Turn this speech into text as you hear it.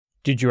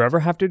Did you ever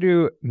have to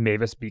do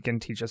Mavis Beacon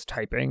teach us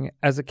typing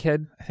as a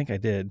kid? I think I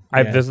did.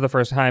 This is the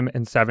first time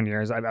in 7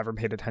 years I've ever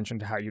paid attention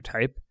to how you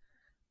type.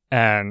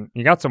 And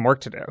you got some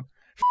work to do.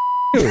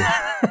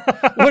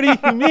 What do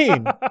you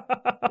mean?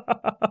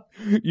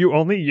 You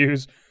only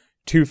use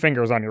 2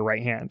 fingers on your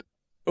right hand.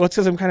 Well, it's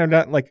because I'm kind of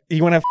not like,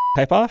 you want to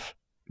type off?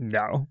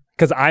 No,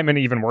 because I'm an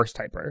even worse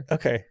typer.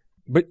 Okay.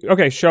 But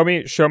okay, show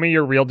me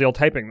your real deal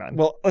typing then.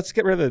 Well, let's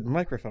get rid of the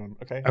microphone.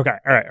 Okay. Okay.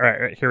 All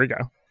right. Here we go.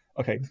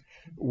 Okay.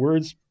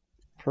 Words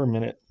per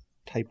minute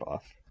type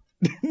off.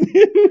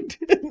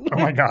 Oh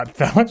my God,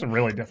 that was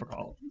really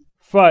difficult.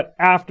 But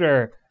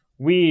after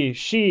we,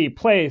 she,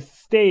 place,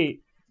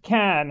 state,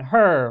 can,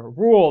 her,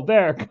 rule,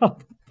 there. Oh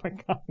my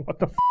God, what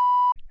the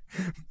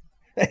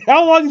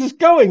How long is this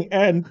going?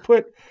 And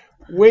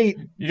wait.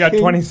 You got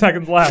 20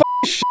 seconds left.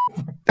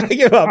 I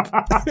give up.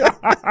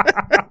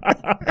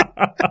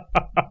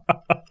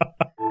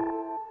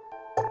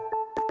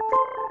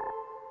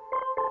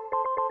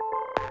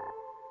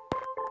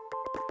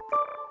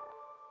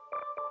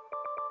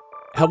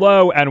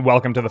 Hello and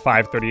welcome to the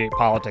 538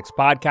 Politics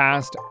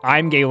Podcast.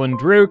 I'm Galen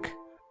Druk.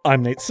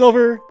 I'm Nate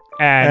Silver.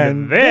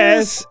 And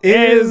this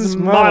is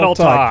Model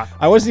Talk.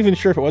 I wasn't even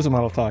sure if it was a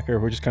Model Talk or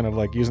if we're just kind of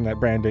like using that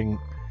branding.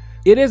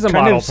 It is a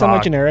kind Model of somewhat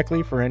Talk.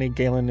 Generically for any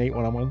Galen Nate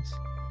one-on-ones.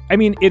 I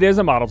mean, it is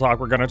a Model Talk.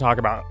 We're going to talk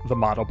about the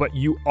model, but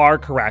you are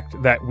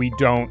correct that we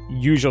don't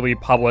usually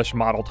publish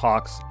Model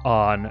Talks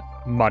on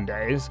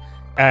Mondays.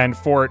 And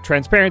for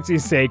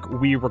transparency's sake,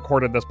 we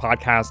recorded this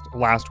podcast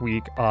last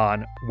week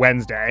on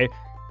Wednesday.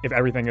 If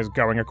everything is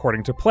going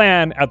according to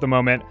plan at the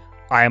moment,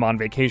 I am on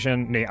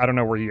vacation. Nate, I don't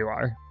know where you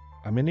are.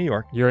 I'm in New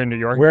York. You're in New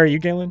York? Where are you,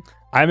 Galen?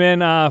 I'm in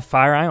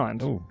Fire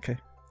Island. Oh, okay.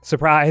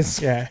 Surprise.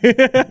 Yeah.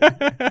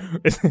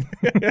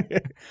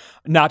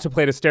 Not to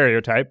play the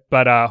stereotype,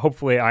 but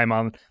hopefully I'm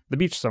on the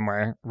beach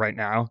somewhere right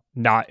now,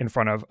 not in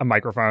front of a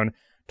microphone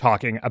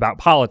talking about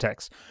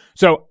politics.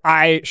 So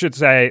I should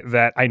say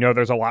that I know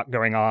there's a lot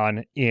going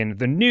on in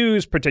the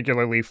news,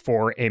 particularly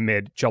for a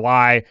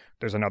mid-July.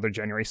 There's another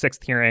January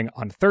 6th hearing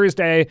on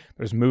Thursday.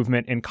 There's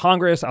movement in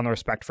Congress on the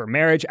Respect for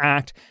Marriage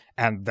Act.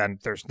 And then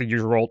there's the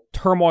usual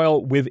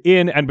turmoil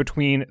within and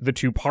between the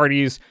two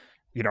parties.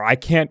 You know, I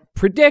can't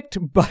predict,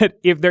 but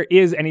if there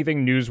is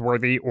anything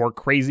newsworthy or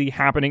crazy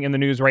happening in the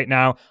news right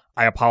now,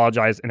 I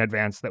apologize in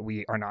advance that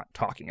we are not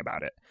talking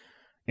about it.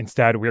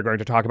 Instead, we're going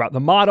to talk about the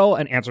model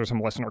and answer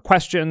some listener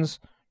questions,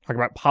 talk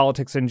about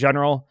politics in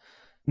general.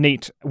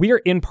 Nate, we are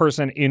in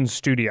person in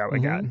studio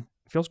again.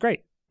 Feels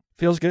great.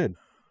 Feels good.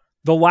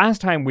 The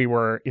last time we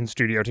were in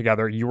studio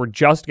together, you were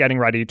just getting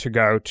ready to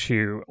go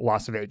to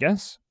Las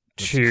Vegas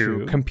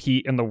to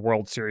compete in the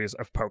World Series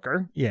of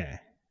Poker. Yeah.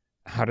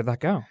 How did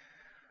that go?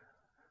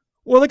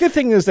 Well, the good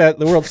thing is that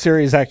the World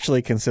Series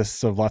actually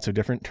consists of lots of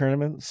different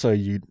tournaments. So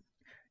you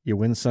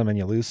win some and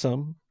you lose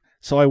some.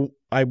 So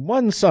I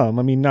won some.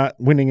 I mean, not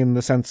winning in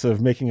the sense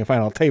of making a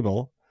final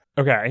table.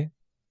 Okay.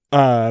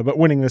 But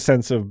winning in the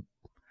sense of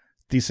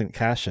decent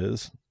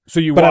cashes. So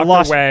you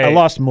walked away. I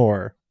lost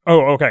more.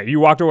 Oh, okay.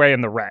 You walked away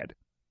in the red.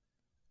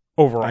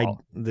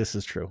 Overall. This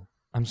is true.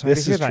 I'm sorry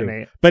to hear that,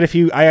 Nate.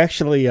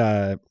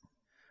 But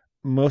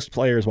most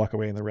players walk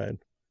away in the red.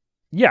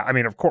 Yeah, I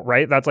mean, of course,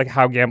 right? That's like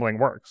how gambling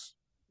works.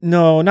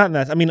 No, not in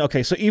that. I mean,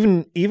 okay, so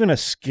even a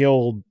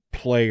skilled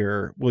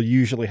player will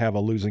usually have a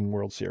losing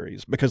World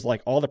Series because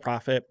like all the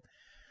profit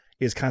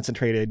is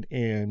concentrated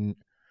in,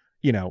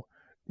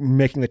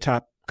 making the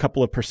top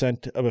couple of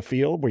percent of a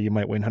field where you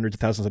might win hundreds of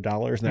thousands of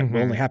dollars, and that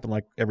will only happen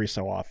like every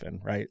so often,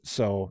 right?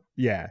 So,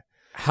 yeah.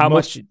 How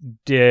much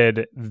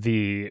did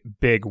the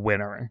big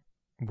winner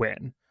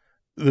win?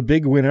 The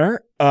big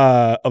winner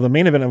of the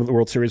main event of the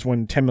World Series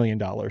won $10 million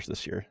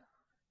this year.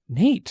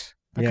 Nate,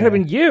 that could have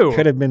been you.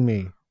 Could have been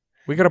me.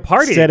 We could have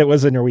partied. Said it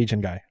was a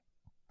Norwegian guy.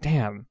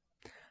 Damn.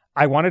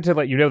 I wanted to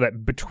let you know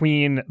that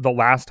between the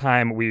last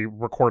time we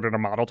recorded a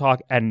Model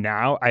Talk and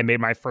now, I made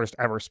my first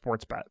ever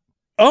sports bet.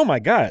 Oh my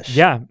gosh.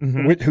 Yeah.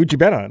 Who'd you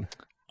bet on?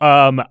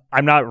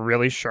 I'm not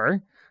really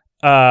sure.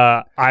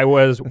 I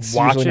was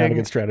watching not a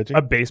good strategy.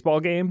 A baseball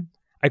game.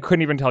 I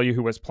couldn't even tell you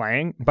who was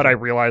playing, but I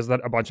realized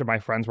that a bunch of my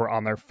friends were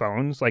on their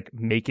phones, like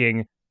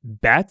making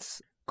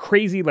bets,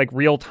 crazy, like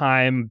real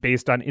time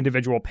based on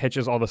individual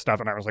pitches, all this stuff.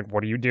 And I was like,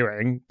 what are you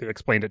doing? They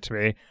explained it to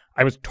me.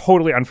 I was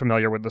totally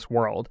unfamiliar with this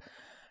world.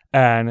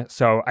 And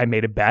so I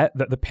made a bet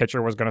that the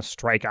pitcher was going to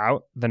strike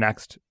out the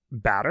next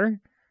batter.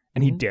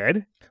 And he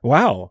did.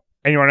 Wow.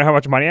 And you want to know how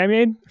much money I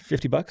made?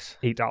 $50?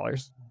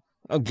 $8.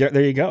 Oh,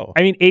 there you go.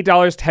 I mean, $8,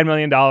 $10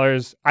 million.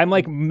 I'm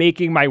like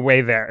making my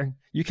way there.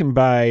 You can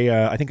buy,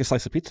 I think, a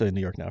slice of pizza in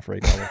New York now for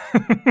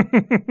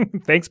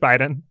 $8. Thanks,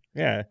 Biden.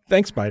 Yeah.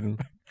 Thanks,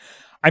 Biden.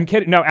 I'm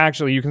kidding. No,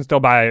 actually, you can still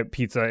buy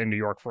pizza in New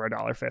York for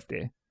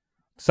 $1.50.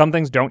 Some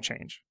things don't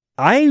change.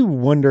 I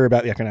wonder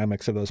about the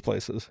economics of those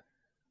places.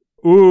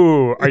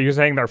 Ooh, are you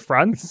saying they're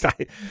fronts?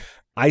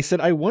 I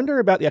said, I wonder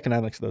about the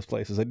economics of those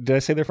places. Did I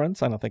say they're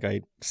fronts? I don't think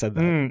I said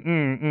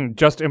that.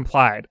 Just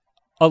implied.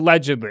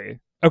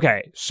 Allegedly.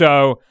 Okay,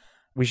 so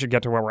we should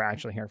get to what we're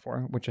actually here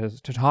for, which is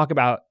to talk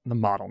about the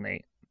model,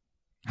 Nate.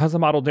 How's the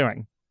model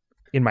doing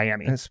in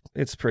Miami?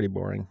 It's pretty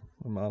boring.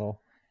 The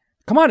model.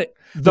 Come on.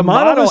 The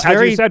model model, is as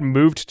very- you said,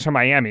 moved to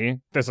Miami.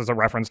 This is a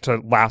reference to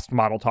last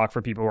model talk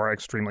for people who are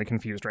extremely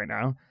confused right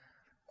now.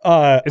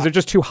 Is it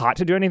just too hot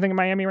to do anything in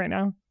Miami right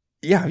now?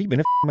 Yeah, have you been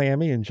to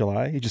Miami in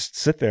July? You just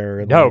sit there.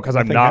 And No, because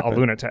I'm nothing not happens. a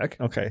lunatic.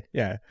 Okay,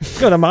 yeah.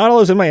 No, the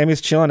model is in Miami.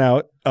 He's chilling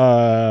out,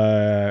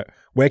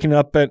 waking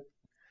up at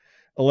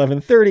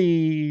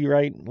 11:30,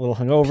 right? A little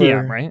hungover.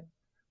 PM, right?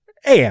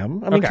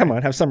 AM. I mean, Okay. come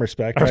on, have some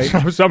respect, I right?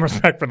 have some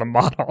respect for the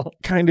model.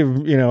 Kind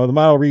of, the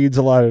model reads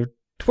a lot of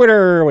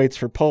Twitter, waits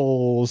for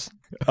polls,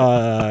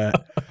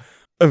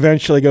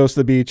 eventually goes to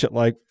the beach at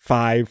like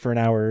 5 for an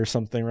hour or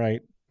something,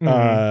 right?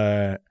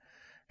 Mhm.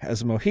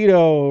 Has a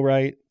mojito,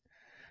 right?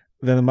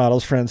 Then the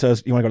model's friend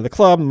says, "You want to go to the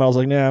club?" And the model's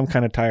like, "Nah, I'm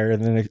kind of tired."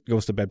 And then it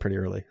goes to bed pretty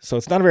early. So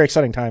it's not a very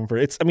exciting time for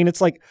it.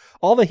 It's like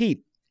all the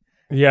heat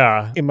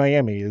Yeah. in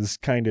Miami is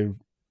kind of,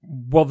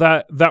 Well,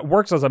 that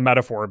works as a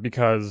metaphor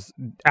because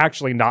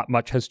actually not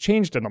much has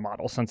changed in the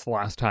model since the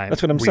last time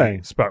That's what I'm we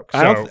saying. spoke.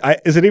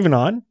 is it even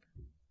on?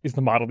 Is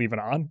the model even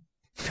on?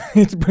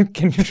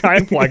 Can you try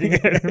and plugging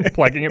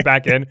it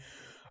back in?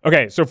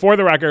 Okay, so for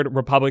the record,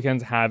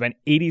 Republicans have an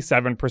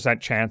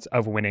 87% chance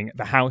of winning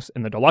the House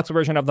in the deluxe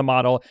version of the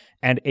model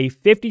and a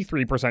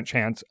 53%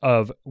 chance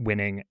of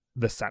winning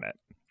the Senate.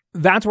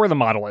 That's where the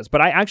model is.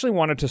 But I actually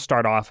wanted to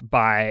start off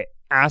by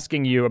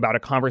asking you about a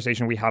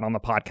conversation we had on the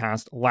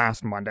podcast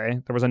last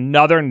Monday. There was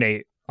another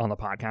Nate on the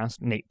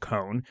podcast, Nate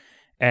Cohn,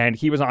 and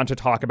he was on to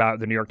talk about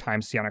the New York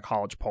Times Siena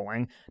College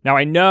polling. Now,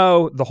 I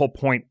know the whole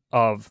point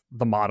of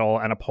the model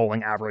and a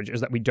polling average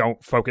is that we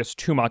don't focus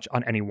too much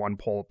on any one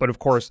poll. But of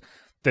course,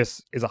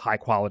 this is a high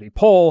quality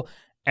poll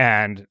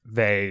and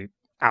they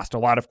asked a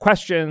lot of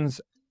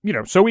questions,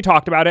 so we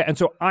talked about it. And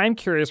so I'm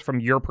curious from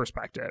your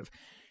perspective,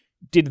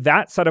 did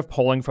that set of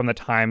polling from the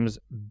Times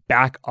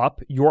back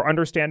up your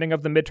understanding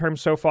of the midterm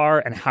so far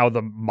and how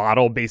the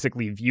model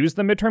basically views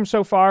the midterm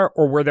so far?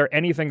 Or were there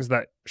any things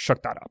that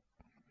shook that up?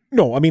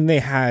 No, I mean,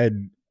 they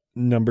had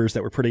numbers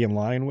that were pretty in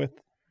line with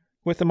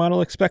what the model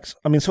expects.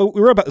 I mean, so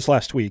we wrote about this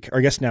last week, or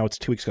I guess now it's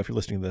 2 weeks ago if you're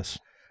listening to this.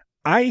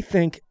 I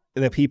think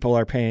that people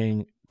are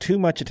paying too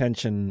much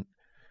attention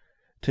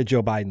to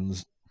Joe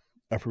Biden's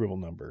approval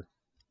number,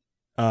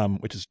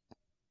 which is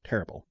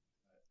terrible.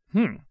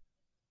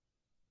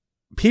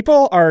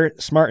 People are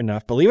smart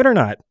enough, believe it or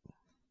not,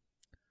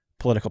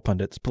 political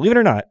pundits, believe it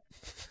or not,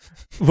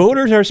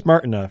 voters are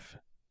smart enough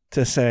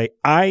to say,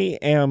 I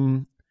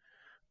am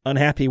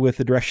unhappy with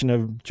the direction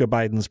of Joe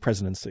Biden's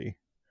presidency,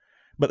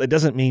 but that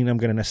doesn't mean I'm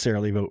going to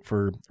necessarily vote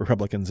for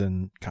Republicans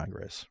in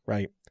Congress,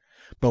 right?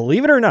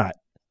 Believe it or not,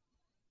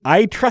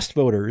 I trust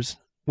voters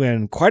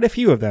when quite a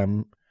few of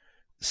them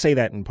say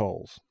that in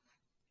polls.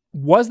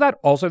 Was that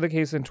also the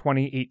case in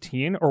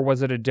 2018, or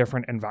was it a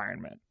different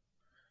environment?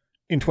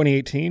 In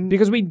 2018?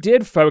 Because we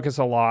did focus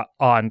a lot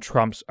on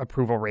Trump's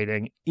approval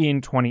rating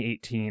in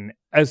 2018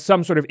 as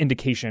some sort of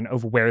indication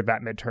of where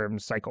that midterm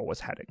cycle was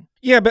heading.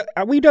 Yeah, but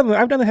I've done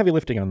the heavy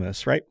lifting on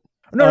this, right?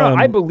 No,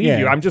 I believe yeah.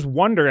 you. I'm just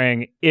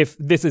wondering if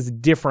this is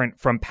different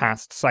from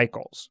past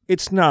cycles.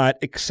 It's not,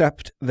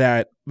 except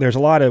that there's a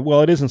lot of,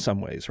 well, it is in some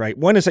ways, right?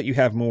 One is that you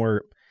have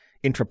more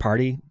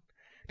intra-party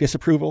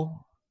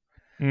disapproval.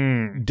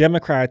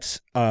 Democrats,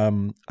 I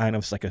don't know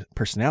if it's like a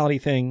personality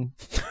thing.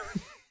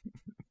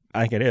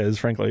 I think it is,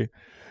 frankly.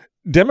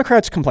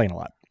 Democrats complain a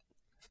lot.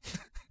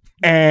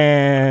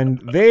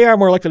 And they are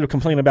more likely to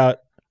complain about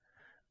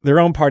their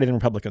own party than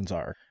Republicans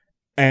are.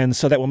 And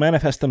so that will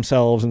manifest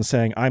themselves in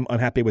saying, I'm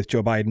unhappy with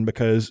Joe Biden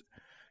because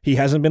he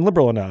hasn't been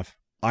liberal enough.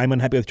 I'm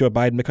unhappy with Joe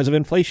Biden because of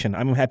inflation.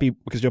 I'm unhappy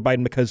because Joe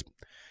Biden because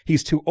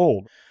he's too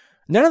old.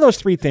 None of those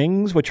three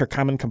things, which are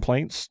common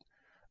complaints,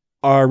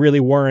 are really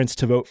warrants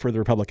to vote for the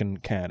Republican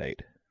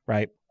candidate,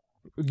 right?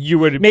 You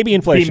would maybe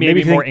inflation. Be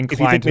maybe more if you think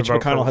inclined to Mitch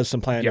vote McConnell for, has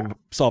some plan to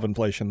solve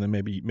inflation, then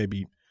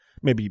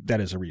maybe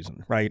that is a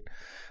reason, right?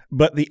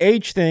 But the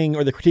age thing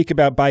or the critique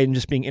about Biden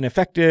just being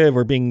ineffective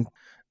or doing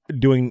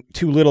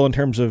too little in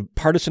terms of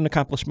partisan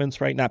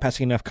accomplishments, right? Not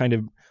passing enough kind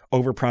of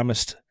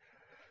overpromised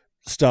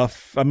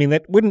stuff. I mean,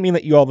 that wouldn't mean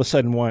that you all of a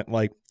sudden want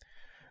like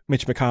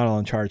Mitch McConnell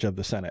in charge of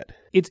the Senate.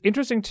 It's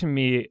interesting to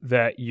me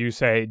that you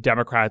say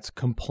Democrats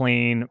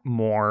complain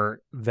more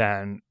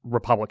than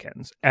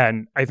Republicans.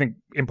 And I think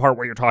in part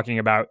what you're talking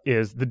about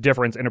is the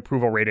difference in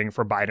approval rating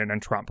for Biden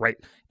and Trump, right?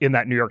 In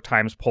that New York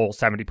Times poll,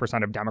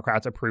 70% of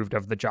Democrats approved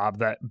of the job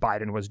that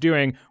Biden was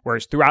doing,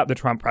 whereas throughout the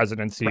Trump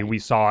presidency, we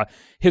saw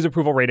his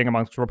approval rating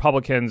amongst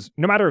Republicans,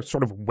 no matter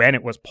sort of when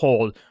it was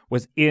polled,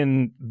 was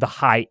in the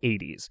high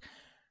 80s.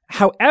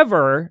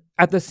 However,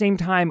 at the same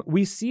time,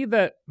 we see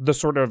that the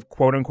sort of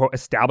quote unquote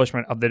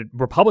establishment of the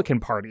Republican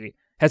Party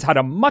has had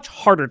a much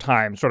harder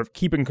time sort of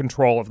keeping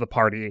control of the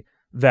party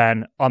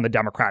than on the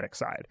Democratic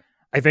side.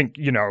 I think,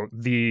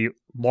 the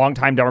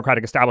longtime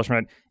Democratic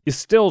establishment is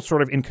still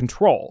sort of in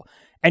control.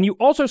 And you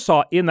also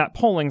saw in that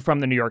polling from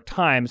the New York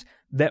Times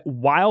that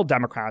while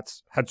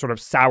Democrats had sort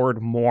of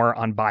soured more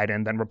on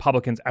Biden than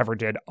Republicans ever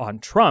did on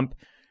Trump,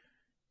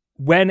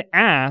 when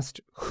asked,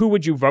 who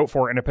would you vote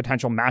for in a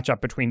potential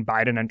matchup between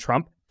Biden and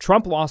Trump,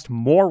 Trump lost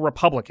more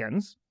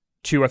Republicans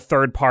to a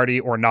third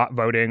party or not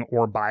voting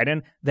or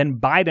Biden than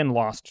Biden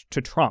lost to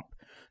Trump.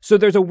 So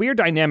there's a weird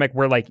dynamic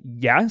where, like,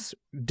 yes,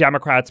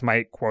 Democrats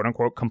might, quote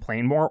unquote,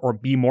 complain more or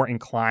be more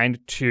inclined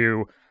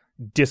to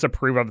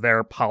disapprove of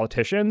their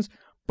politicians.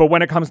 But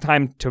when it comes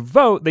time to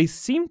vote, they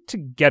seem to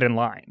get in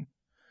line.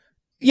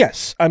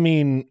 Yes. I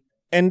mean,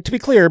 and to be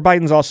clear,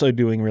 Biden's also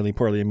doing really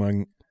poorly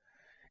among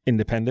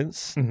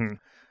independents. Mm-hmm.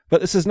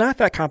 But this is not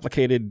that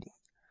complicated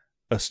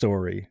a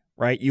story,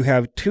 right? You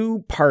have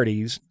two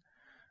parties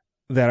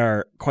that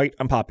are quite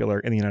unpopular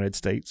in the United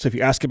States. So if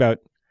you ask about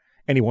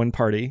any one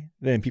party,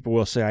 then people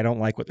will say, I don't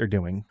like what they're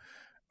doing,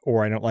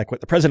 or I don't like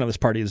what the president of this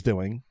party is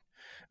doing.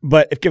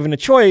 But if given a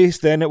choice,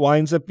 then it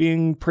winds up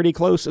being pretty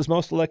close, as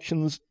most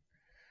elections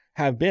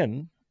have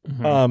been.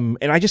 Mm-hmm.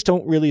 And I just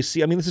don't really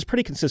see, I mean, this is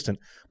pretty consistent.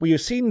 We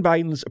have seen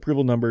Biden's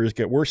approval numbers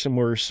get worse and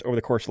worse over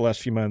the course of the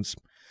last few months.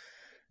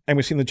 And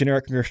we've seen the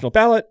generic congressional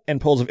ballot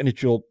and polls of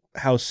individual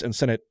House and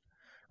Senate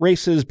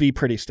races be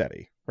pretty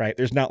steady, right?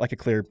 There's not like a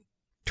clear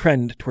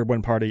trend toward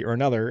one party or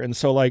another. And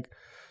so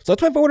so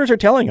that's what voters are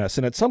telling us.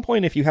 And at some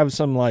point, if you have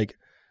some like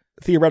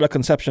theoretical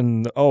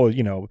conception,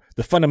 the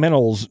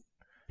fundamentals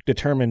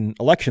determine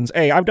elections,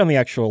 A, I've done the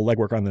actual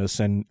legwork on this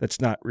and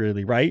it's not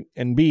really right.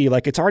 And B,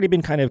 like it's already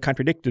been kind of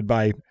contradicted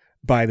by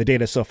the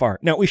data so far.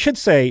 Now, we should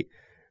say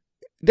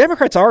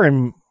Democrats are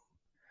in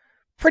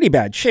pretty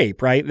bad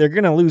shape, right? They're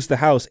going to lose the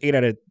House 7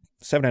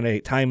 out of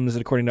 8 times,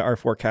 according to our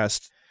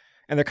forecast.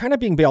 And they're kind of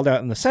being bailed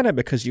out in the Senate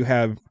because you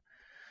have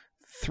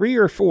 3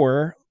 or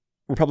 4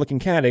 Republican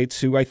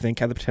candidates who I think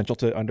have the potential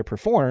to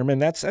underperform.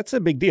 And that's a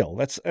big deal.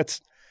 That's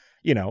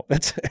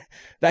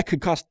that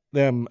could cost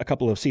them a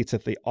couple of seats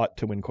if they ought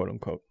to win, quote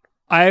unquote.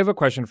 I have a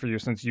question for you,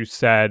 since you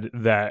said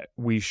that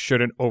we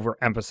shouldn't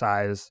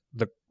overemphasize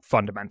the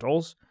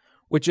fundamentals,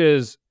 which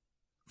is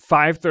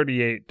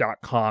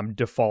 538.com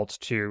defaults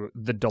to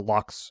the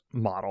deluxe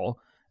model.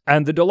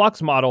 And the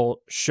deluxe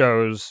model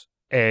shows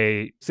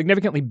a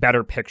significantly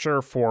better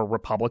picture for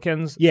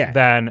Republicans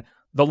than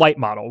the light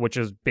model, which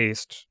is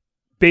based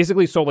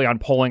basically solely on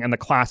polling, and the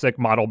classic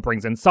model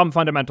brings in some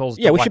fundamentals.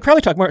 Yeah, we should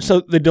probably talk more.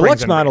 So the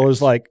deluxe model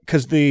is like,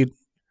 because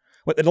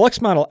what the deluxe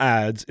model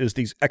adds is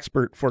these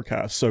expert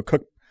forecasts. So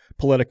Cook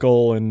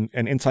Political and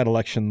Inside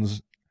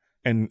Elections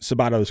and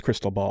Sabato's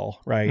Crystal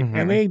Ball, right? Mm-hmm.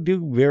 And they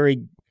do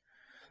very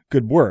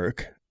good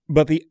work.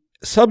 But the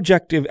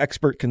subjective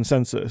expert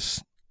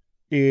consensus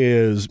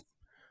is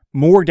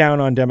more down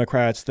on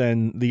Democrats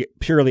than the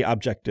purely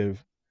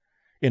objective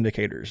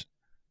indicators.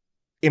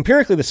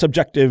 Empirically, the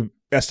subjective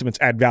estimates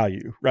add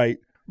value, right?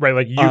 Right,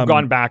 like you've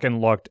gone back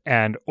and looked,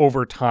 and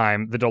over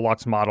time, the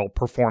deluxe model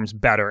performs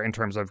better in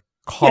terms of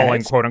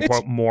calling, quote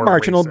unquote, more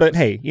marginal. races. But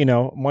hey,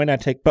 why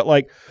not take? But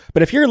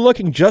if you're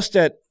looking just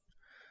at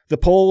the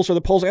polls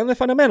and the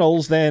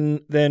fundamentals,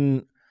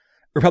 then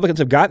Republicans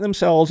have gotten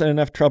themselves in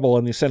enough trouble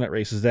in these Senate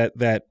races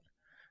that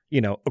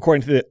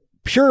according to the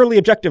purely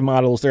objective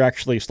models, they're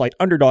actually slight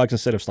underdogs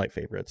instead of slight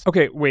favorites.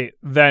 Okay, wait.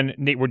 Then,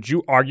 Nate, would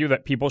you argue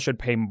that people should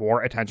pay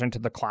more attention to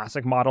the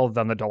classic model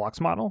than the deluxe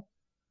model?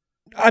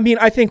 I mean,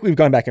 I think we've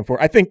gone back and forth.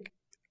 I think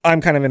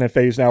I'm kind of in a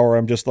phase now where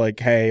I'm just like,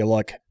 hey,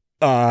 look,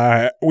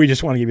 we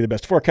just want to give you the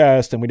best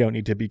forecast and we don't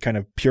need to be kind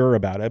of pure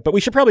about it. But we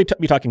should probably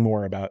be talking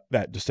more about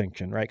that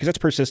distinction, right? Because that's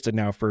persisted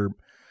now for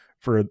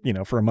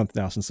a month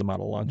now since the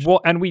model launched. Well,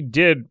 and we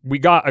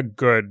got a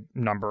good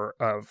number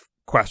of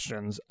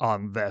questions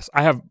on this.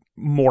 I have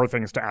more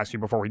things to ask you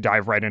before we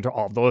dive right into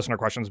all of the listener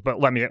questions, but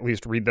let me at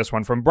least read this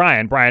one from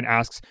Brian. Brian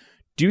asks,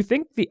 do you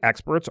think the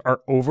experts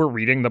are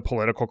overreading the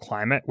political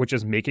climate, which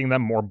is making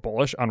them more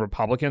bullish on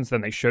Republicans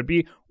than they should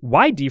be?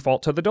 Why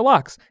default to the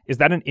deluxe? Is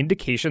that an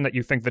indication that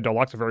you think the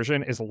deluxe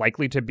version is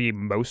likely to be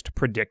most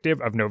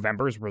predictive of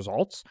November's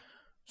results?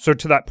 So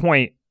to that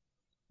point,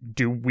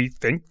 do we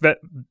think that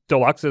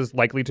deluxe is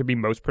likely to be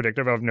most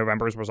predictive of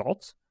November's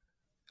results?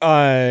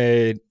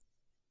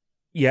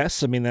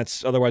 Yes. I mean,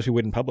 otherwise we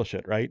wouldn't publish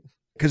it, right?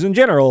 Because in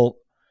general,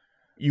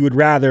 you would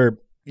rather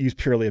use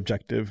purely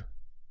objective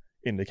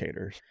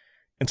indicators.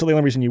 And so the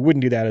only reason you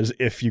wouldn't do that is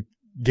if you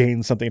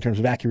gain something in terms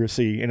of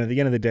accuracy. And at the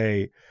end of the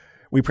day,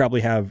 we probably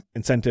have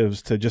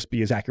incentives to just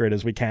be as accurate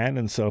as we can.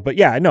 And so, but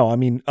yeah, no, I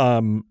mean,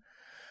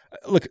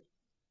 look,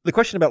 the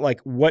question about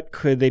like, what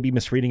could they be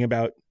misreading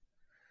about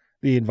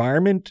the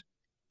environment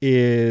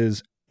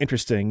is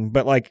interesting,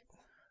 but like,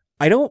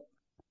 I don't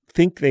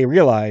think they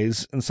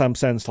realize in some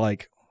sense,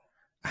 like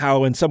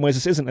how in some ways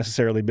this isn't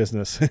necessarily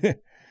business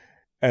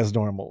as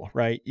normal,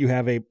 right? You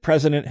have a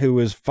president who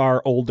is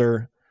far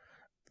older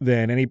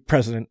than any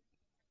president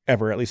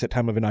ever, at least at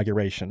time of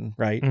inauguration,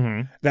 right?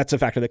 Mm-hmm. That's a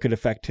factor that could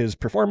affect his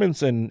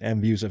performance and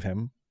views of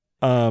him.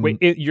 Wait,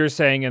 you're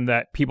saying in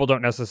that people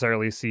don't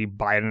necessarily see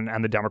Biden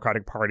and the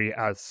Democratic Party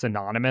as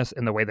synonymous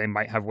in the way they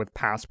might have with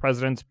past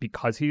presidents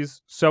because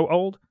he's so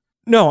old?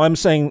 No, I'm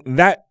saying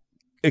that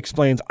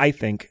explains, I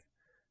think,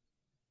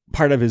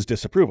 part of his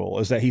disapproval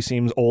is that he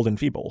seems old and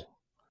feeble.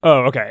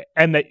 Oh, okay.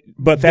 And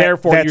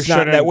therefore you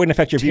shouldn't that wouldn't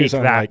affect your views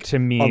on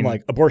on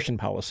abortion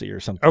policy or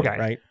something, okay.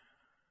 Right?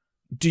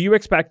 Do you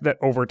expect that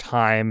over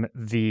time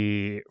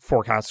the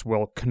forecasts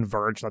will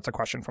converge? That's a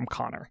question from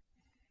Connor.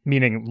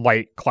 meaning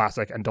light,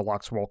 classic, and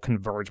deluxe will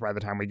converge by the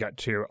time we get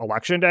to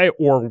election day,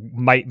 or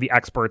might the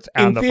experts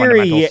and the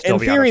fundamentals still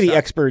be in theory, out of the step?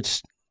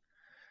 experts,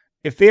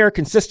 if they are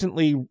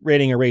consistently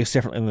rating a race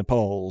differently in the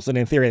polls, then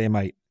in theory they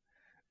might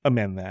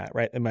amend that,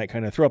 right? They might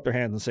kind of throw up their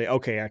hands and say,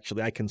 okay,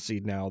 actually, I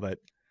concede now that,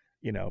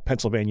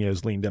 Pennsylvania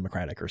is lean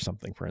Democratic or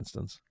something, for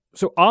instance.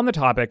 So on the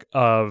topic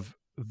of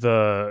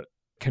the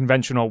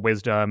conventional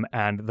wisdom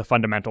and the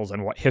fundamentals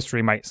and what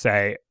history might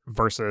say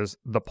versus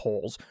the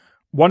polls,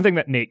 one thing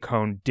that Nate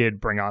Cohn did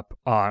bring up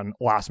on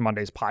last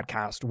Monday's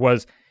podcast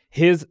was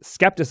his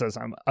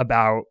skepticism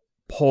about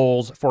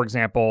polls, for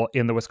example,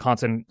 in the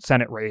Wisconsin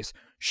Senate race,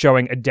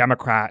 showing a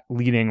Democrat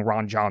leading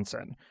Ron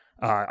Johnson.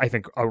 I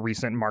think a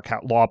recent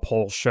Marquette Law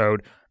poll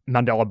showed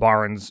Mandela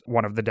Barnes,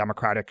 one of the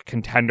Democratic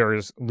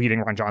contenders, leading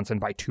Ron Johnson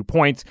by 2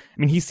 points. I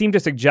mean, he seemed to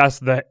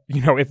suggest that,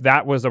 if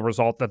that was a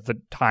result that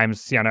the Times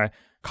Siena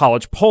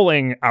College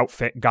polling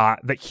outfit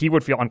got, that he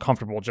would feel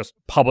uncomfortable just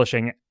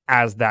publishing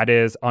as that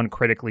is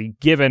uncritically,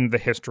 given the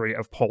history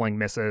of polling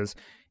misses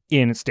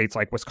in states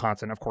like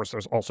Wisconsin. Of course,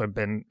 there's also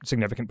been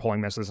significant polling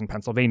misses in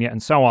Pennsylvania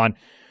and so on.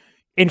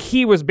 And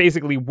he was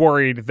basically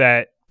worried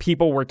that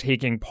people were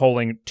taking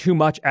polling too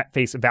much at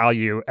face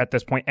value at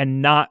this point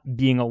and not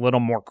being a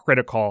little more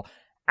critical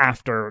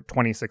after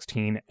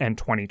 2016 and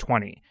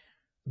 2020.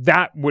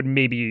 That would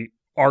maybe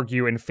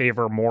argue in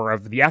favor more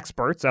of the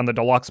experts and the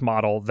deluxe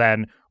model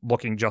than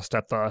looking just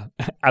at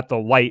the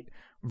light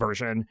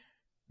version.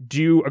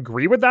 Do you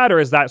agree with that, or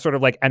is that sort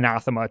of like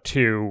anathema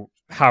to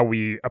how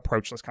we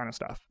approach this kind of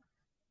stuff?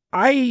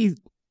 I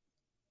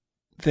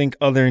think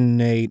other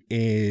Nate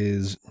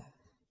is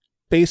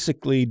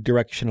basically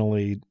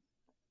directionally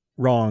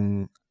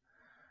wrong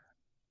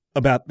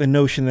about the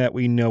notion that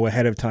we know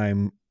ahead of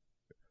time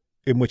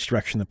in which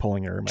direction the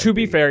polling error might be. To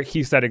be fair,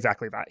 he said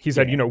exactly that. He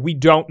said, we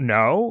don't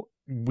know.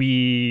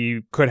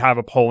 We could have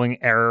a polling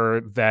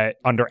error that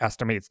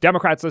underestimates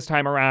Democrats this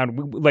time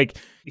around.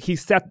 He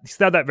said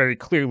that very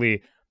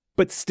clearly,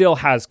 but still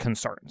has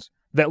concerns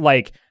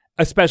that,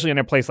 especially in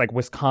a place like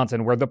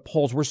Wisconsin, where the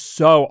polls were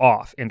so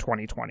off in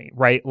 2020,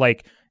 right?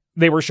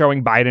 They were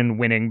showing Biden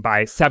winning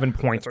by 7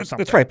 points or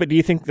something. That's right. But do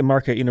you think the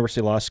Marquette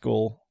University Law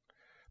School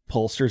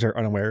pollsters are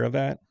unaware of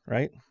that,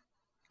 right?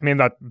 I mean,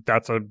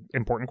 that's an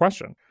important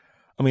question.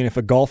 I mean, if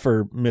a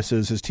golfer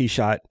misses his tee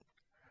shot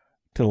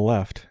to the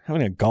left,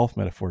 having a golf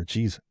metaphor,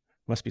 geez,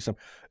 must be some.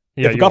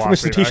 Yeah, if a golfer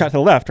misses a tee shot to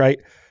the left, right,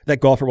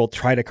 that golfer will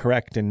try to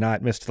correct and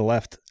not miss to the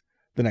left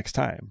the next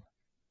time.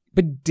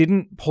 But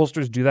didn't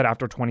pollsters do that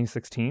after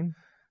 2016?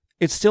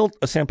 It's still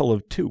a sample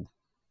of 2.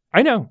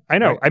 I know.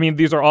 Right. I mean,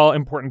 these are all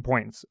important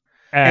points.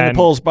 And the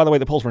polls, by the way,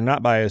 were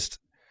not biased,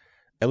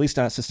 at least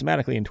not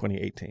systematically in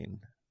 2018.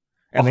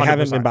 And 100%. They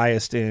haven't been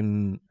biased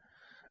in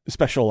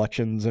special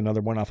elections and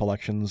other one-off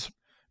elections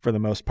for the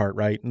most part,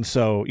 right? And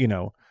so,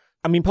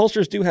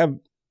 pollsters do have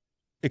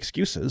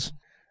excuses.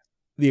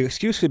 The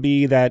excuse could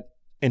be that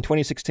in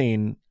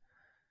 2016,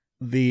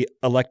 the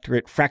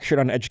electorate fractured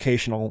on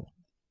educational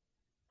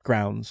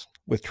grounds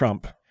with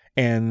Trump,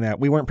 and that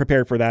we weren't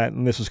prepared for that,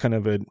 and this was kind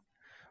of a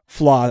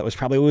flaw that was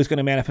probably always going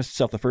to manifest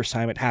itself the first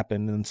time it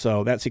happened, and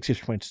so that's the excuse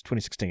for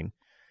 2016.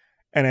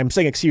 And I'm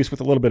saying excuse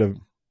with a little bit of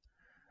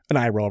an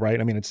eye roll, right?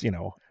 I mean, it's,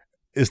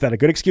 is that a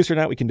good excuse or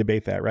not? We can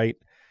debate that, right?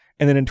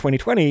 And then in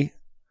 2020,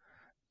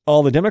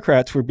 all the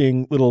Democrats were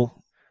being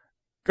little,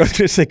 I was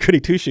going to say goody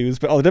two-shoes,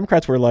 but all the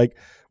Democrats were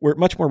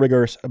much more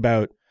rigorous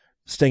about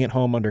staying at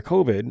home under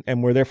COVID,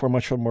 and were therefore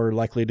much more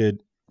likely to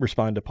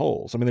respond to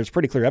polls. I mean, there's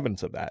pretty clear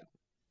evidence of that.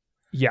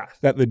 Yeah.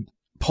 That the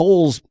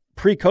polls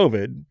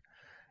pre-COVID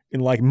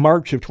in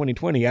March of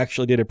 2020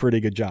 actually did a pretty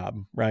good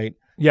job, right?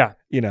 Yeah.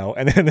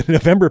 And then the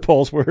November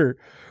polls were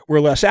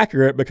less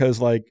accurate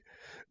because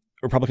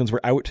Republicans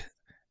were out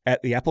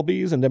at the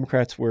Applebee's and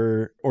Democrats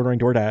were ordering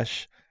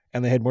DoorDash,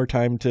 and they had more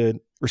time to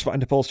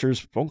respond to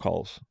pollsters' phone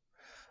calls.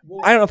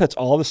 I don't know if that's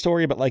all the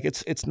story, but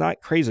it's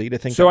not crazy to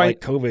think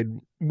that COVID.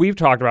 We've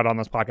talked about on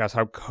this podcast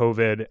how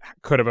COVID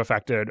could have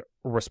affected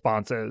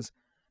responses.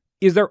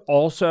 Is there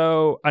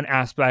also an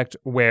aspect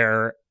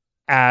where,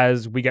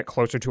 as we get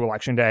closer to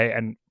Election Day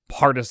and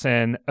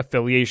partisan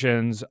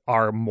affiliations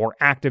are more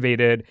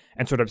activated,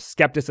 and sort of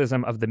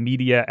skepticism of the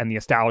media and the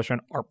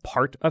establishment are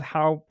part of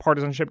how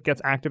partisanship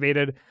gets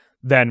activated,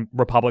 then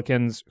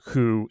Republicans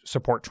who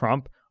support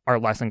Trump are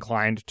less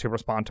inclined to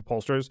respond to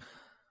pollsters?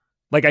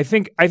 I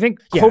think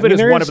COVID is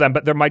one of them,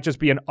 but there might just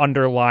be an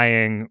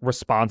underlying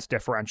response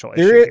differential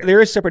issue.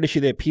 There is a separate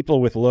issue that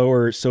people with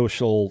lower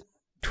social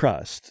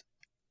trust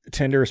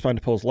tend to respond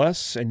to polls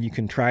less, and you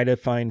can try to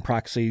find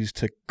proxies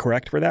to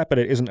correct for that, but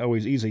it isn't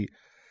always easy.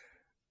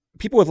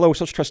 People with lower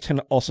social trust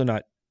tend also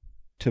not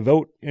to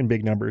vote in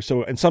big numbers.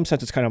 So in some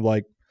sense, it's kind of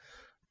like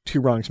 2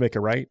 wrongs make a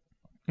right.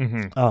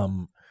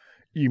 Mm-hmm.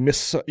 You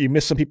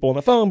miss some people on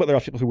the phone, but there are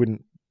also people who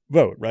wouldn't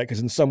vote, right? Because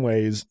in some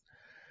ways,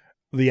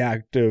 the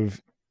act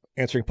of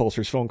answering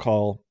pollsters' phone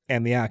call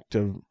and the act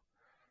of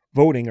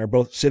voting are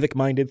both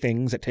civic-minded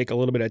things that take a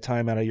little bit of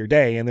time out of your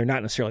day, and they're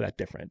not necessarily that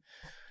different.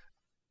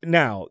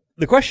 Now,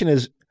 the question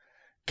is,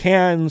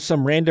 can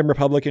some random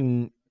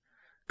Republican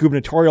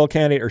gubernatorial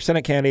candidate or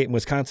Senate candidate in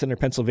Wisconsin or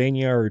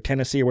Pennsylvania or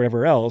Tennessee or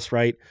whatever else,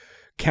 right,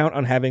 count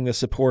on having the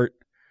support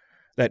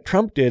that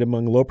Trump did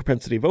among low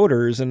propensity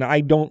voters. And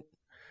I don't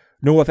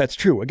know if that's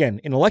true.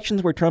 Again, in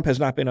elections where Trump has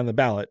not been on the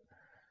ballot,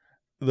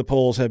 the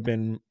polls have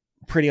been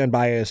pretty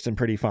unbiased and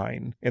pretty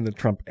fine in the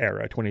Trump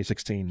era,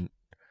 2016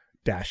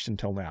 dashed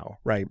until now,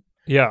 right?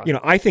 Yeah.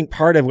 I think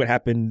part of what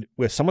happened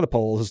with some of the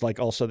polls is like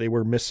also they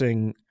were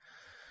missing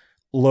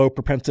low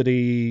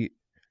propensity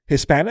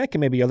Hispanic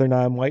and maybe other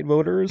non-white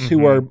voters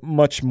who are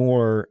much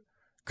more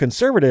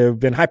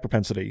conservative than high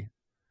propensity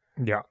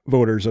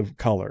voters of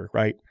color,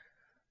 right?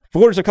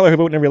 Voters of color who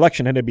vote in every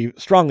election tend to be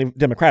strongly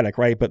Democratic,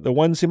 right? But the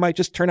ones who might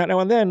just turn out now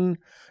and then,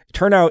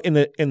 turn out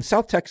in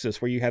South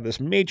Texas where you have this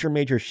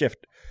major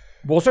shift.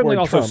 Well, certainly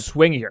also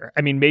swingier.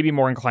 I mean, maybe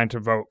more inclined to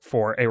vote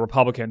for a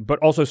Republican, but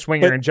also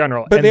swingier in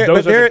general. But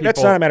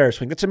that's not a matter of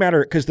swing. That's a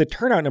matter because the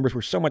turnout numbers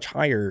were so much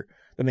higher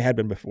than they had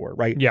been before,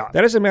 right? Yeah.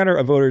 That is a matter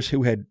of voters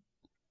who had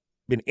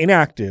been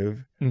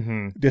inactive,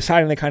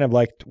 deciding they kind of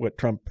liked what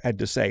Trump had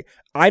to say.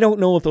 I don't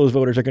know if those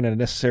voters are going to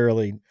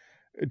necessarily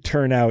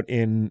turn out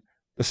in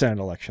the Senate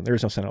election. There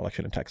is no Senate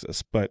election in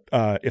Texas, but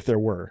if there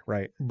were,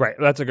 right? Right.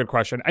 That's a good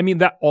question. I mean,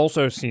 that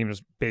also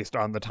seems, based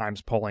on the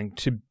Times polling,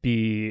 to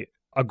be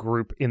a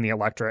group in the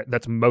electorate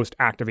that's most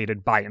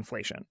activated by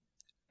inflation.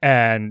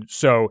 And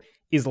so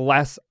is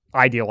less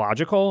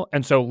ideological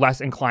and so less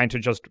inclined to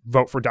just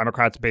vote for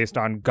Democrats based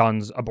on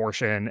guns,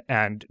 abortion,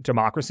 and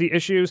democracy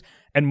issues,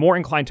 and more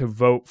inclined to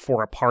vote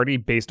for a party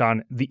based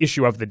on the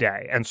issue of the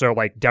day. And so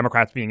like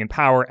Democrats being in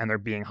power and there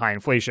being high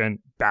inflation,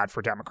 bad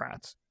for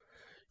Democrats.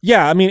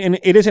 Yeah, I mean, and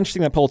it is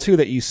interesting that poll too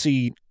that you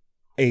see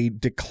a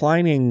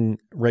declining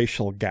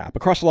racial gap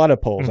across a lot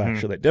of polls,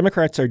 actually. That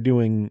Democrats are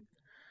doing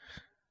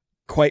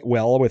quite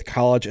well with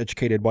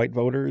college-educated white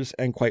voters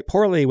and quite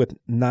poorly with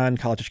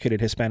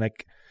non-college-educated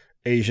Hispanic,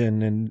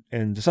 Asian,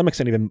 and to some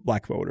extent even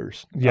black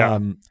voters. Yeah.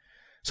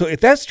 So if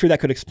that's true,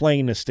 that could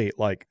explain a state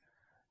like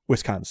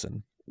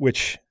Wisconsin,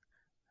 which,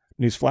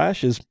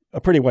 newsflash, is a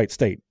pretty white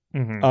state.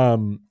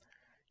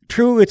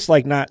 True, it's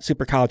like not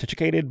super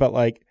college-educated, but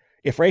like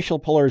if racial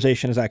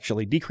polarization is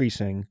actually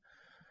decreasing,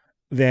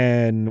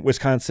 then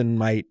Wisconsin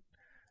might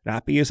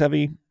not be as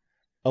heavy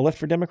a lift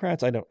for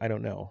Democrats. I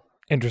don't know.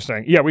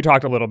 Interesting. Yeah, we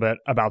talked a little bit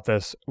about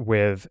this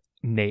with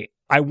Nate.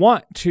 I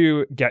want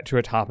to get to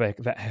a topic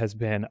that has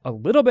been a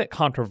little bit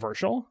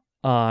controversial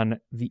on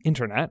the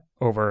internet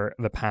over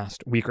the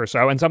past week or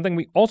so, and something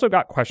we also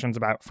got questions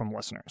about from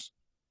listeners.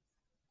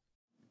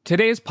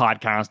 Today's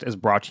podcast is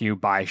brought to you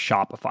by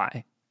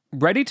Shopify.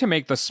 Ready to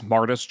make the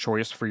smartest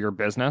choice for your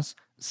business?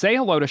 Say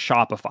hello to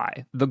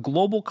Shopify, the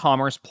global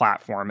commerce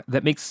platform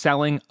that makes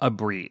selling a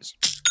breeze.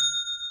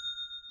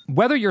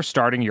 Whether you're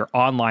starting your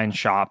online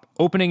shop,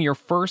 opening your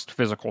first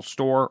physical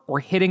store, or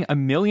hitting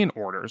 1 million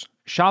orders,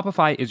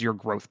 Shopify is your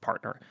growth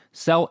partner.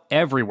 Sell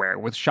everywhere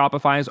with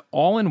Shopify's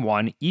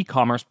all-in-one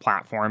e-commerce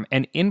platform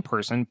and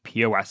in-person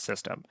POS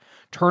system.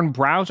 Turn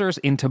browsers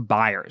into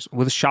buyers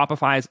with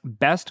Shopify's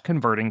best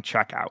converting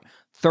checkout,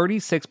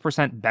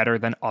 36% better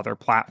than other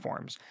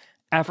platforms.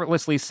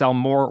 Effortlessly sell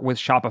more with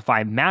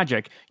Shopify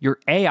Magic, your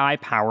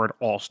AI-powered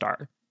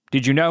all-star.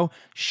 Did you know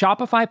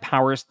Shopify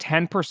powers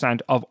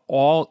 10% of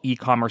all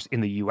e-commerce in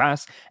the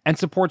US and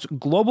supports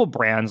global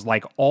brands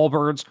like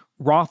Allbirds,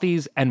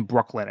 Rothy's, and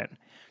Brooklinen?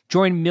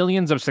 Join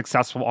millions of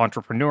successful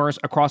entrepreneurs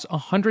across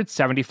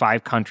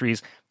 175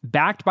 countries,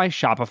 backed by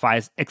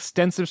Shopify's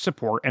extensive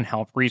support and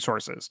help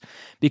resources.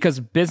 Because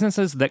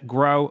businesses that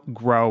grow,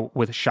 grow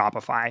with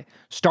Shopify.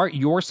 Start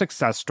your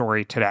success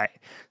story today.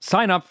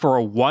 Sign up for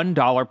a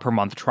 $1 per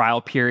month trial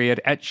period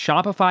at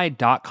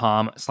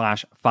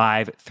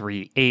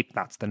shopify.com/538.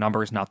 That's the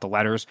numbers, not the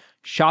letters.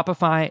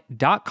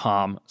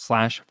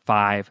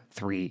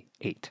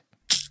 Shopify.com/538.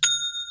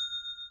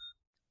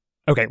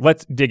 Okay,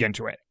 let's dig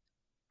into it.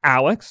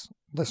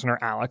 Listener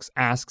Alex,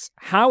 asks,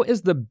 how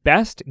is the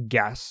best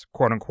guess,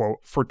 quote unquote,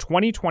 for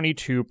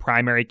 2022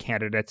 primary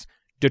candidates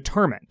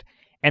determined?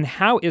 And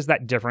how is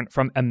that different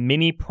from a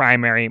mini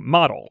primary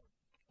model?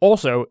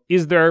 Also,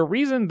 is there a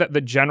reason that the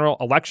general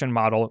election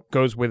model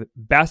goes with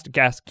best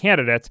guess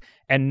candidates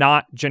and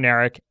not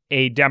generic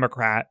a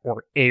Democrat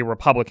or a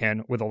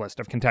Republican with a list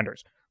of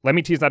contenders? Let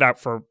me tease that out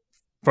for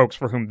folks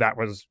for whom that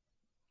was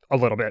a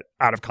little bit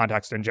out of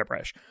context and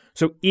gibberish.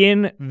 So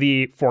in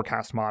the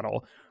forecast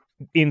model,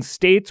 in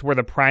states where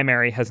the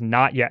primary has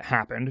not yet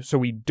happened, so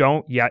we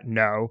don't yet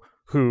know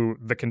who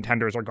the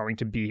contenders are going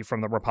to be from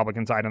the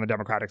Republican side and the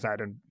Democratic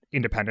side and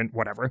independent,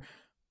 whatever,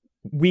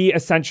 we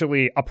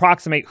essentially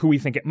approximate who we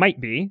think it might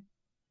be,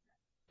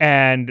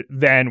 and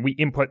then we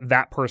input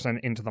that person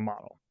into the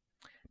model.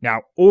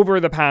 Now, over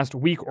the past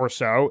week or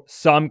so,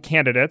 some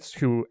candidates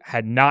who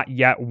had not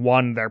yet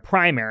won their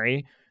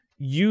primary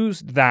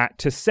used that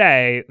to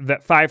say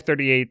that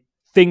 538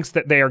 thinks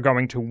that they are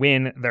going to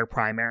win their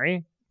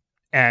primary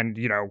and,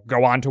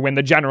 go on to win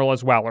the general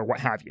as well, or what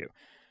have you.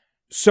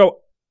 So,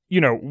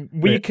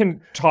 we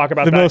can talk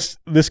about that.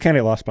 This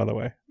candidate lost, by the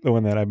way, the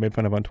one that I made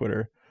fun of on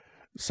Twitter.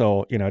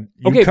 So, you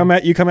come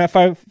at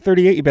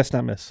 538, you best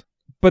not miss.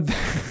 But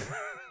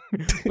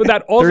But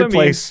that also Third means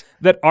place.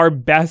 that our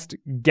best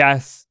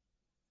guess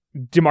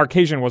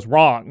demarcation was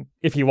wrong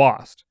if he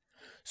lost.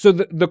 So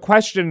the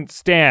question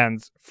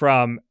stands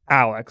from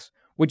Alex,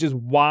 which is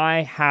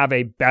why have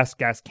a best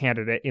guess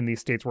candidate in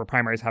these states where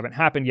primaries haven't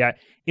happened yet,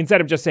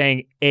 instead of just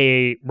saying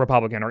a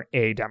Republican or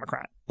a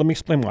Democrat? Let me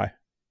explain why.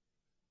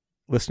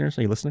 Listeners,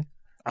 are you listening?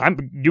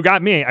 You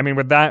got me. I mean,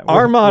 with that,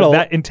 Our model with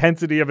that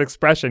intensity of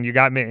expression, you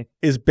got me.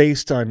 is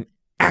based on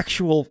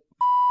actual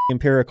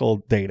empirical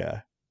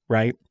data,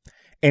 right?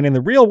 And in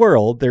the real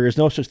world, there is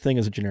no such thing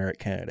as a generic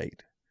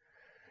candidate.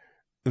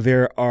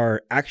 There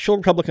are actual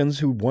Republicans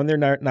who won their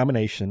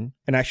nomination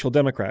and actual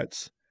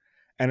Democrats,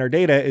 and our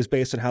data is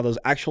based on how those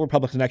actual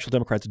Republicans and actual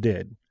Democrats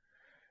did.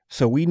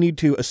 So we need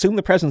to assume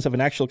the presence of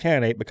an actual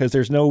candidate because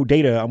there's no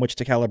data on which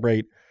to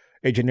calibrate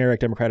a generic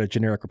Democrat, a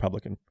generic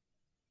Republican.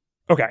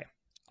 Okay.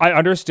 I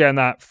understand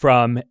that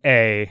from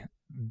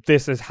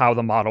this is how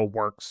the model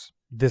works.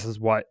 This is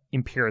what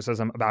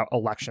empiricism about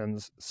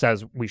elections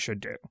says we should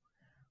do.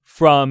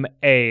 From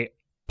a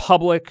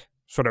public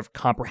sort of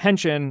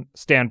comprehension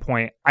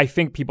standpoint, I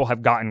think people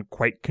have gotten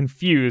quite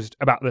confused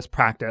about this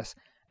practice.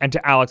 And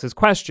to Alex's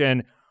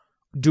question,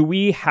 do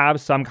we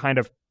have some kind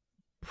of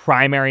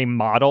primary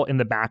model in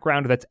the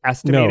background that's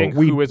estimating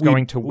who is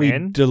going to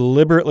win? We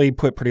deliberately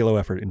put pretty low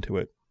effort into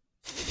it.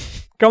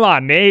 Come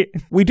on, Nate.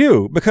 We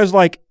do, because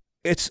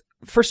it's,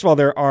 first of all,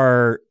 there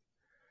are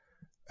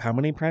how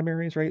many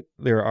primaries, right?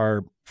 There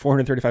are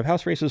 435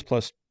 House races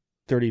plus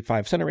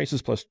 35 Senate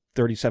races plus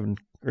 37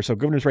 or so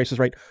governor's races,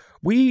 right?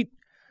 We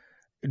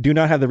do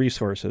not have the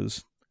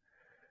resources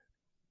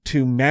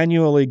to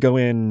manually go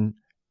in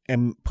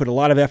and put a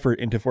lot of effort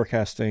into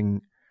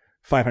forecasting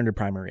 500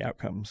 primary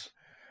outcomes.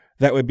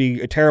 That would be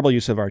a terrible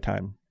use of our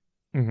time.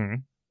 Mm-hmm.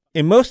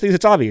 In most of these,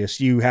 it's obvious.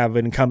 You have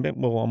an incumbent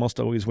will almost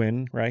always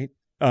win, right?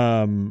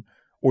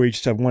 Or you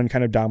just have one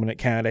kind of dominant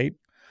candidate.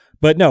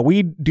 But no,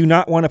 we do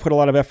not want to put a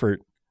lot of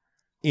effort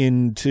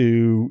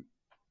into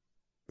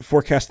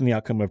forecasting the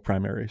outcome of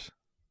primaries.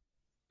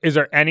 Is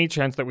there any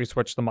chance that we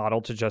switch the model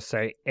to just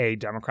say a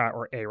Democrat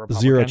or a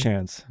Republican? Zero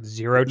chance.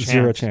 Zero chance.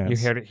 Zero chance.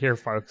 You heard it here,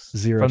 folks.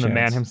 Zero From chance. the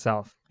man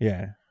himself.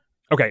 Yeah.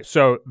 Okay,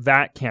 so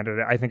that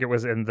candidate, I think it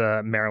was in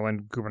the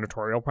Maryland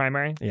gubernatorial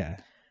primary. Yeah.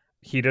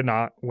 He did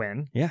not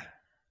win. Yeah.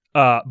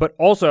 But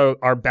also,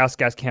 our best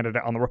guess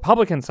candidate on the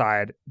Republican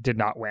side did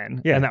not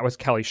win, Yeah. and that was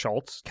Kelly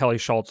Schultz. Kelly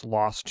Schultz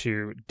lost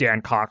to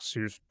Dan Cox,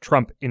 who's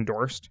Trump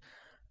endorsed.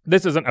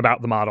 This isn't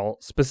about the model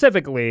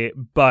specifically,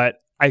 but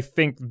I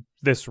think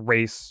this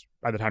race,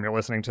 by the time you're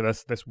listening to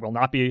this will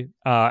not be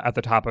at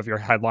the top of your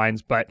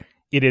headlines, but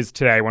it is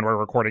today when we're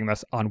recording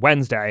this on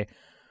Wednesday.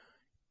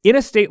 In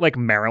a state like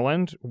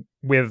Maryland,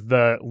 with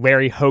the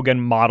Larry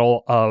Hogan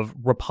model of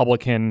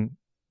Republican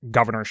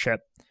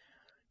governorship,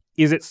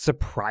 is it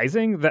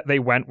surprising that they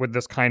went with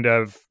this kind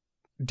of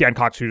Dan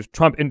Cox, who's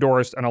Trump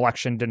endorsed, an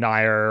election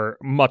denier,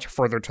 much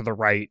further to the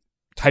right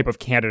type of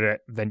candidate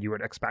than you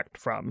would expect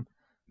from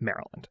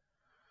Maryland?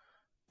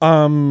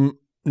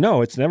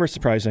 No, it's never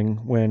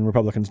surprising when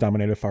Republicans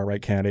nominate a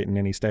far-right candidate in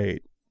any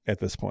state at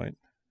this point.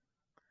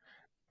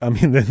 I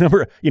mean, the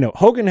number,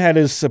 Hogan had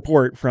his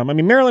support from,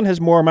 Maryland has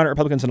more moderate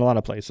Republicans in a lot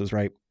of places,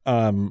 right?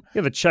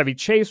 The Chevy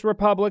Chase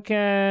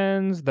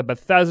Republicans, the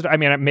Bethesda.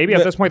 Maybe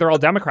at this point they're all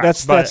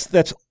Democrats.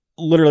 That's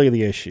literally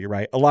the issue,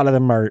 right? A lot of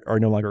them are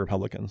no longer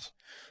Republicans.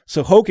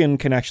 So Hogan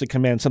can actually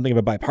command something of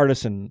a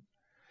bipartisan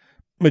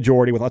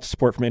majority with lots of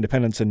support from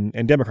independents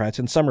and Democrats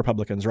and some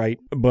Republicans, right?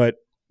 But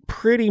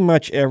pretty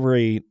much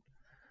every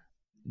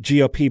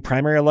GOP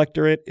primary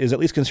electorate is at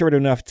least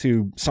conservative enough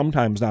to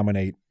sometimes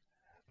nominate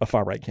a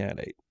far-right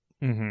candidate.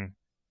 Mm-hmm.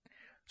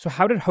 So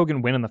how did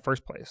Hogan win in the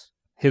first place,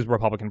 his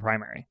Republican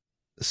primary?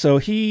 So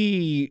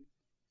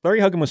Larry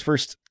Hogan was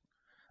first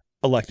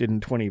elected in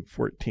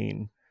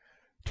 2014.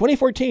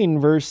 2014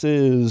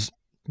 versus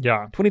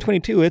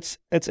 2022, it's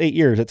 8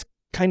 years. It's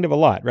kind of a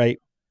lot, right?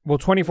 Well,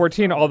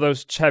 2014, all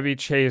those Chevy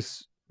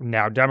Chase,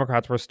 now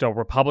Democrats, were still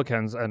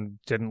Republicans and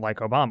didn't like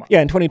Obama.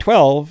 Yeah, in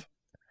 2012,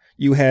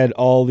 you had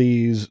all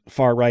these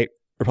far-right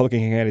Republican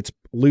candidates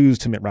lose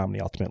to Mitt Romney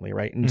ultimately,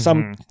 right? And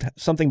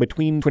something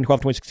between 2012 and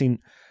 2016,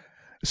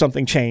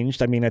 something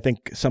changed. I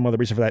think some of the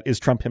reason for that is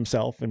Trump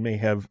himself and may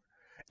have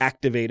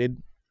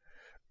activated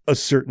a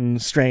certain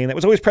strain that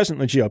was always present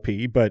in the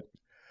GOP, but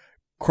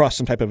crossed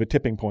some type of a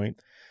tipping point.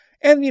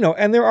 And,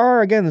 and there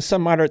are, again,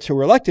 some moderates who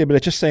were elected, but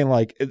it's just saying,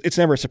 it's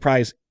never a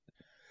surprise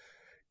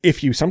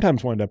if you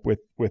sometimes wind up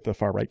with a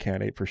far-right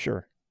candidate, for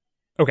sure.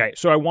 Okay,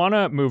 so I want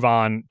to move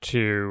on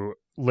to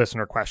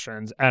listener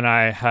questions, and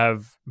I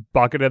have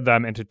bucketed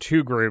them into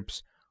two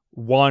groups.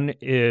 One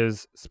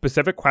is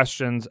specific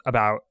questions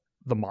about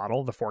the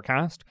model, the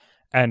forecast,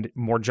 and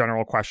more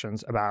general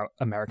questions about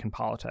American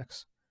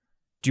politics.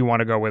 Do you want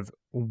to go with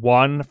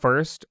one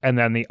first and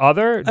then the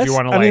other? Do you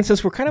want to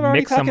since we're kind of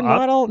already talking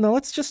model, no,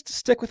 let's just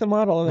stick with the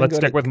model. And let's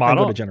stick with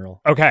model. And go to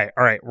general. Okay,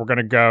 all right, we're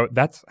gonna go.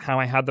 That's how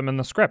I had them in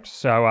the script.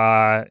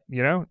 So,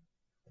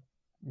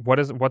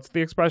 what's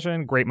the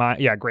expression? Great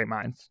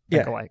minds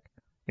think alike.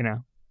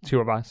 Two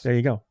of us. There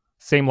you go.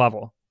 Same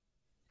level.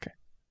 Okay.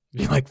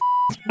 You like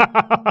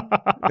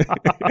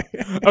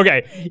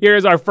Okay,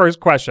 here's our first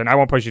question. I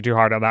won't push you too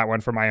hard on that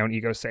one for my own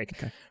ego's sake.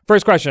 Okay.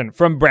 First question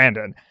from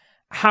Brandon.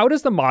 How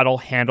does the model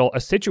handle a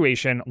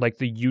situation like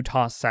the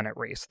Utah Senate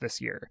race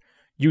this year?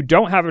 You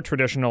don't have a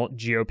traditional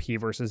GOP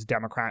versus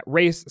Democrat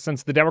race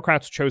since the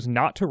Democrats chose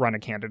not to run a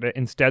candidate,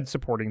 instead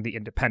supporting the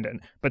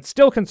independent, but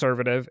still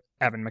conservative,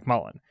 Evan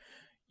McMullin.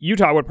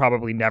 Utah would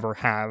probably never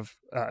have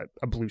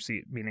a blue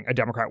seat, meaning a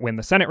Democrat win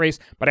the Senate race,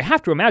 but I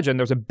have to imagine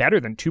there's a better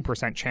than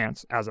 2%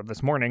 chance, as of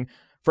this morning,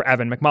 for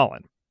Evan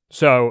McMullin.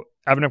 So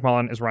Evan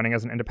McMullin is running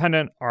as an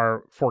independent.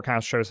 Our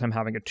forecast shows him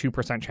having a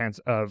 2% chance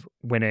of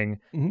winning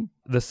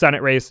the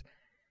Senate race.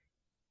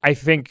 I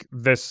think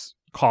this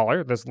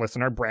caller, this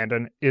listener,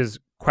 Brandon, is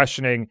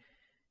questioning,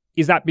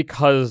 is that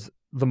because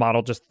the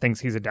model just thinks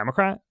he's a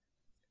Democrat?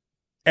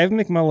 Evan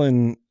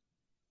McMullin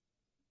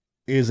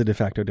is a de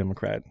facto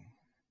Democrat.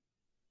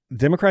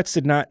 Democrats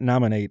did not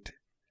nominate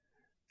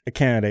a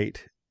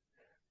candidate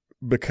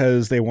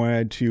because they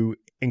wanted to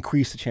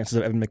increase the chances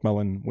of Evan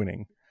McMullin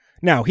winning.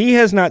 Now, he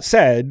has not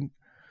said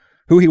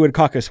who he would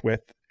caucus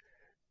with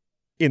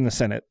in the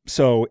Senate.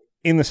 So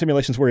in the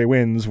simulations where he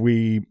wins,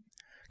 we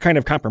kind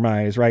of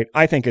compromise, right?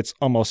 I think it's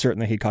almost certain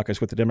that he'd caucus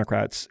with the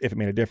Democrats if it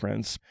made a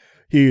difference.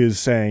 He is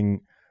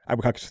saying, I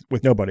would caucus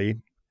with nobody.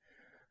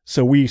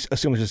 So we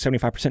assume there's a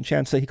 75%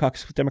 chance that he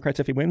caucuses with Democrats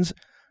if he wins.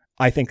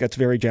 I think that's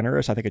very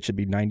generous. I think it should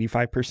be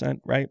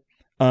 95%, right?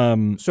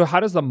 So how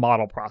does the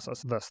model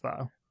process this,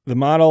 though? The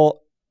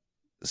model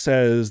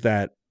says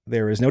that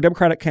there is no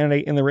Democratic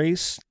candidate in the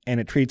race, and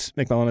it treats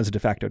McMullin as a de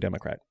facto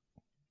Democrat.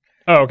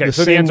 Oh, okay.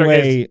 So the answer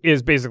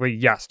is basically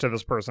yes to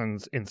this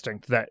person's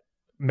instinct that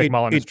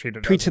McMullin is treated.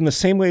 It treats him the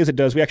same way as it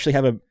does. We actually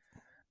have a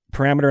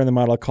parameter in the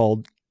model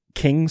called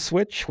King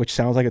Switch, which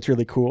sounds like it's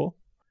really cool.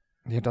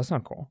 Yeah, it does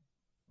sound cool.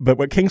 But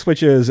what King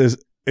Switch is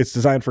it's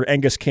designed for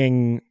Angus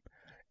King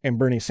and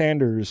Bernie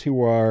Sanders,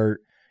 who are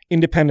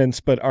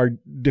independents but are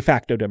de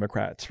facto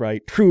Democrats,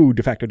 right? True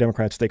de facto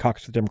Democrats. They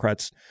caucus with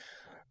Democrats.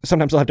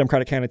 Sometimes they'll have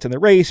Democratic candidates in the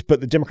race,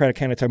 but the Democratic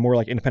candidates are more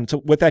like independents. So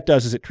what that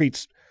does is it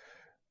treats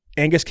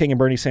Angus King and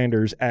Bernie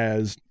Sanders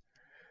as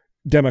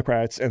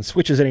Democrats and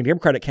switches any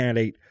Democratic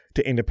candidate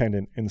to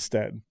independent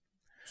instead.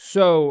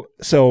 So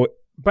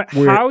but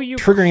how you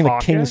triggering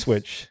caucus, the King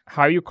switch,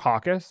 how you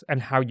caucus and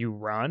how you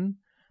run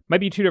might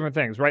be two different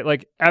things, right?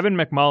 Like Evan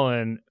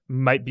McMullin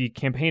might be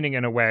campaigning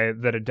in a way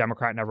that a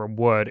Democrat never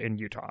would in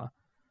Utah.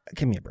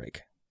 Give me a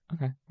break.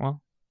 Okay,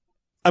 well,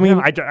 I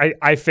mean,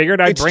 I figured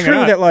I'd bring it up. It's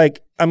true that,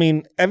 like, I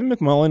mean, Evan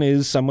McMullin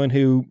is someone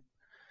who,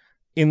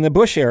 in the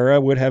Bush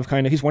era, would have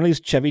he's one of these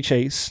Chevy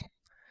Chase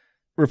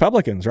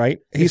Republicans, right?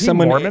 He's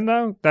someone Mormon,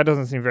 though? That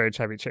doesn't seem very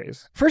Chevy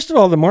Chase. First of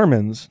all, the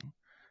Mormons.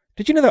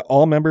 Did you know that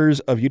all members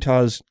of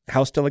Utah's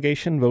House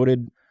delegation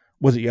voted,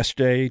 was it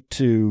yesterday,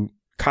 to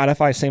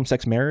codify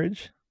same-sex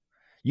marriage?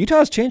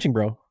 Utah's changing,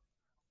 bro.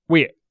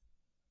 Wait,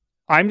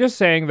 I'm just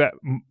saying that,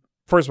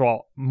 first of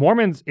all,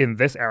 Mormons in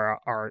this era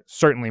are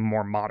certainly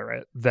more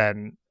moderate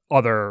than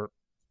other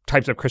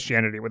types of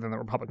Christianity within the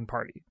Republican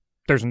Party.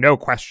 There's no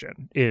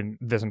question in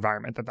this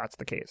environment that that's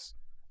the case.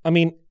 I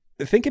mean,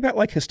 think about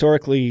like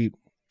historically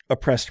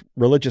oppressed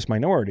religious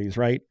minorities,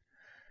 right?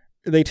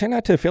 They tend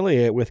not to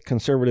affiliate with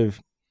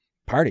conservative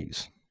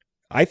parties.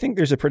 I think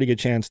there's a pretty good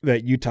chance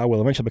that Utah will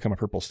eventually become a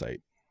purple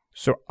state.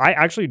 So I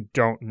actually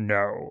don't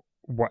know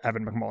what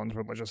Evan McMullin's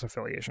religious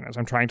affiliation is.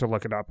 I'm trying to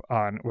look it up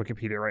on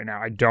Wikipedia right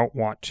now. I don't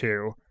want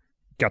to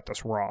get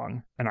this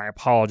wrong, and I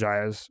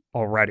apologize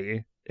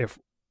already if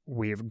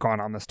we've gone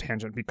on this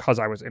tangent because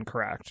I was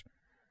incorrect.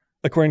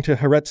 According to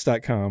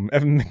Haaretz.com,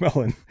 Evan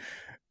McMullin,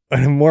 a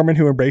Mormon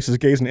who embraces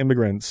gays and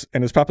immigrants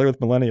and is popular with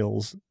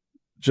millennials,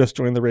 just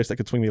joined the race that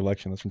could swing the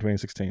election. That's from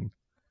 2016.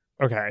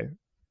 Okay.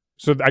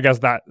 So I guess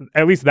that,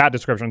 at least that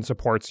description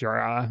supports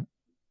your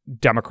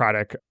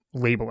Democratic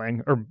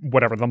labeling, or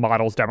whatever the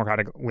model's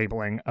Democratic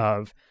labeling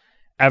of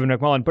Evan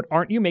McMullin. But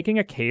aren't you making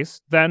a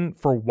case then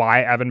for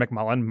why Evan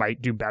McMullin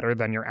might do better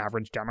than your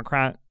average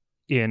Democrat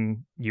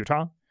in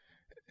Utah?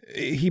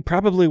 He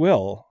probably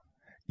will.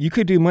 You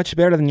could do much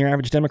better than your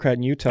average Democrat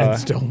in Utah and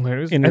still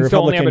lose, in the and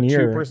still only Republican have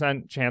a year.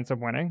 2% chance of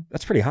winning.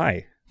 That's pretty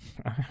high.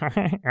 All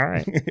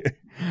right.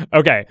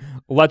 Okay,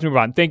 let's move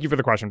on. Thank you for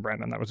the question,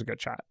 Brandon. That was a good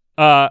chat.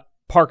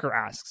 Parker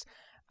asks,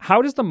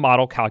 how does the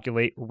model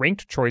calculate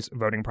ranked choice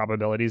voting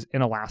probabilities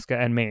in Alaska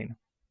and Maine?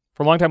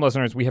 For longtime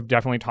listeners, we have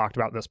definitely talked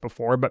about this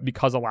before, but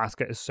because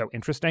Alaska is so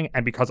interesting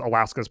and because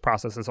Alaska's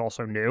process is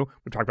also new,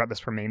 we've talked about this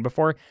for Maine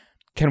before,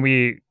 can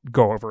we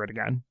go over it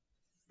again?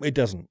 It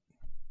doesn't.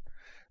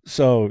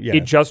 So, yeah.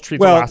 It just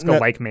treats Alaska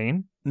like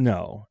Maine?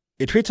 No.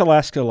 It treats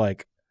Alaska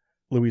like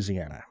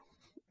Louisiana.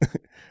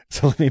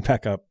 So let me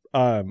back up.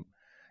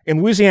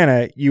 In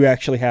Louisiana, you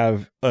actually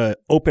have an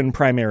open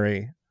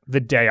primary. The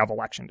day of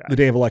election day. The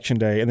day of election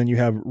day. And then you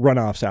have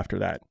runoffs after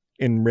that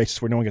in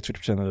races where no one gets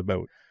 50% of the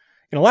vote.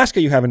 In Alaska,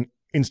 you have an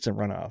instant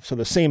runoff. So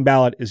the same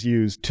ballot is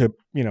used to,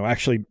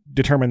 actually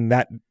determine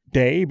that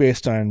day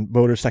based on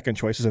voters' second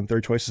choices and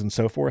third choices and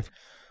so forth.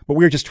 But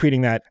we're just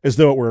treating that as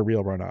though it were a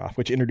real runoff,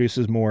 which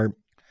introduces more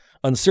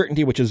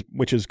uncertainty, which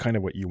is kind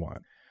of what you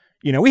want.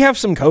 We have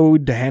some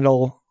code to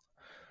handle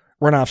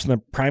runoffs in the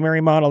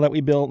primary model that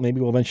we built.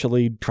 Maybe we'll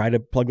eventually try to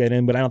plug that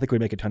in, but I don't think it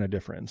would make a ton of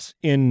difference.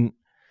 In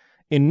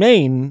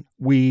Maine,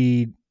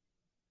 we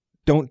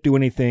don't do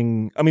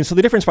anything. I mean, so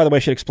the difference, by the way, I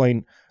should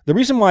explain. The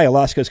reason why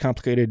Alaska is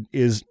complicated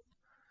is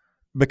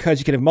because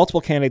you can have multiple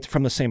candidates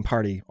from the same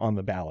party on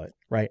the ballot,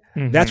 right?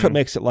 Mm-hmm. That's what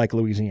makes it like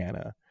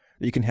Louisiana.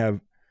 You can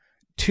have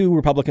 2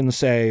 Republicans,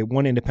 say,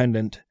 1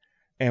 independent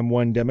and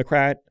 1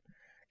 Democrat.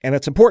 And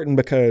that's important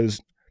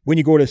because when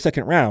you go to the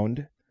second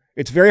round,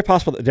 it's very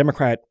possible that the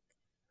Democrat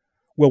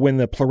will win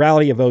the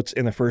plurality of votes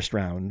in the first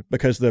round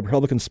because the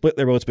Republicans split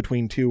their votes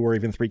between 2 or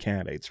even 3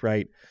 candidates,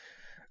 right?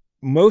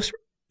 Most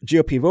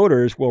GOP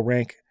voters will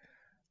rank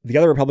the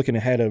other Republican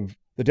ahead of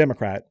the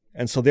Democrat.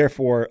 And so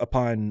therefore,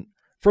 upon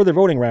further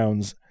voting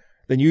rounds,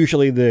 then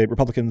usually the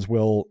Republicans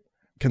will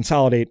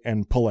consolidate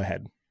and pull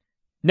ahead.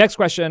 Next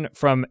question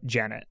from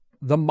Janet.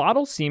 The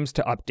model seems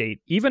to update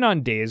even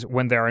on days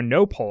when there are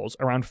no polls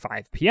around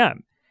 5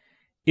 p.m.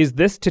 Is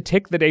this to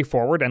tick the day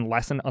forward and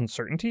lessen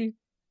uncertainty?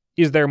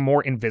 Is there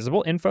more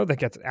invisible info that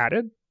gets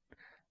added?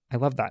 I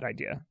love that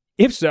idea.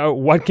 If so,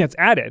 what gets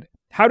added?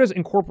 How does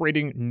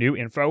incorporating new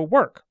info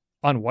work?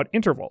 On what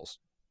intervals?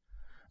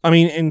 I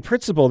mean, in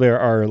principle, there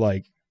are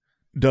like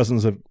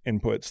dozens of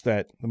inputs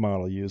that the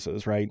model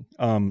uses, right?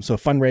 So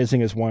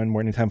fundraising is one,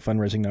 where anytime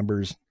fundraising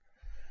numbers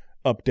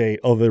update,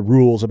 all the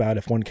rules about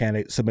if one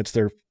candidate submits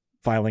their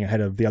filing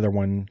ahead of the other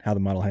one, how the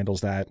model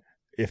handles that.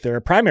 If there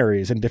are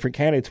primaries and different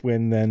candidates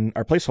win than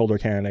our placeholder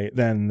candidate,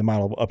 then the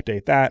model will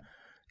update that.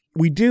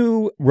 We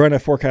do run a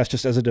forecast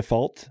just as a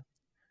default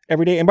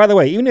every day. And by the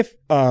way, even if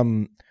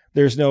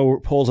there's no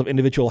polls of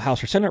individual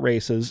House or Senate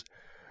races,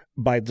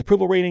 by the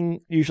approval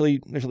rating,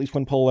 usually there's at least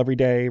 1 poll every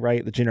day,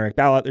 right? The generic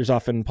ballot, there's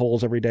often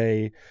polls every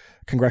day,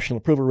 congressional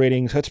approval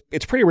ratings. So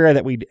it's pretty rare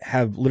that we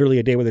have literally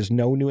a day where there's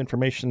no new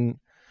information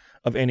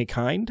of any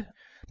kind.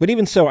 But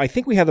even so, I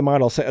think we have the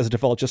model set as a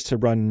default just to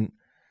run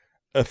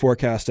a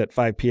forecast at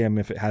 5 p.m.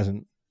 if it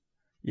hasn't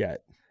yet.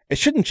 It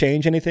shouldn't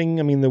change anything.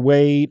 I mean, the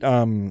way,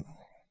 I'm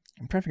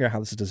trying to figure out how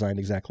this is designed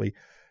exactly.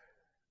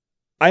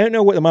 I don't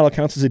know what the model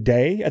counts as a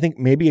day. I think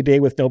maybe a day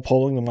with no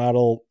polling, the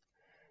model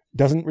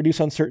doesn't reduce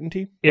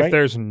uncertainty. If right?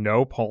 there's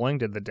no polling,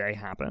 did the day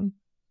happen?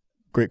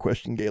 Great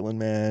question, Galen,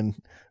 man.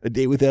 A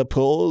day without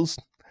polls?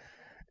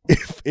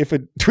 If a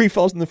tree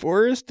falls in the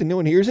forest and no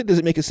one hears it, does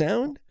it make a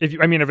sound? If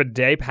a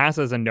day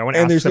passes and no one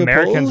And asks there's no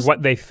Americans polls?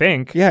 what they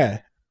think,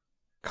 Yeah.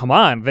 come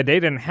on, the day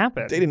didn't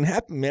happen. They didn't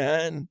happen,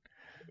 man.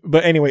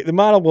 But anyway, the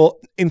model will,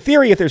 in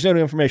theory, if there's no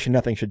new information,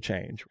 nothing should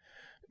change.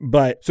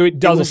 But So it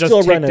doesn't will just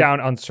still take run down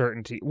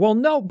uncertainty. Well,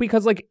 no,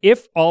 because like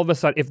if all of a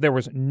sudden, if there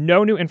was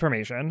no new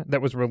information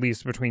that was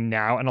released between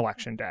now and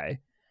election day,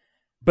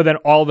 but then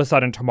all of a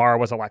sudden tomorrow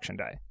was election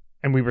day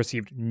and we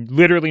received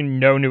literally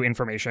no new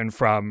information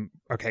from,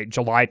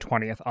 July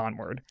 20th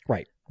onward.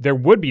 Right. There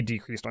would be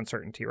decreased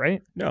uncertainty,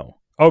 right? No.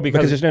 Oh,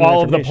 because there's no new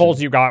all of the information. polls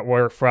you got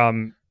were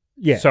from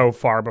Yeah. so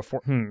far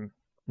before.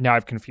 Now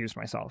I've confused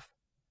myself.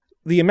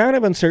 The amount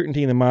of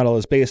uncertainty in the model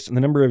is based on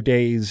the number of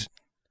days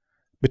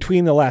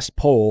between the last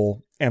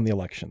poll and the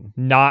election.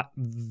 Not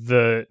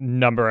the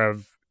number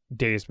of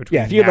days between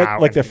Yeah, if you had now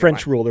like and the French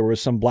election. rule, there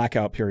was some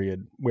blackout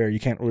period where you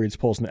can't release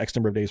polls in X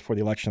number of days before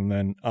the election,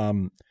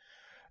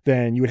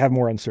 then you would have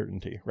more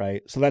uncertainty,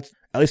 right? So that's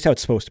at least how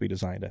it's supposed to be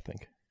designed, I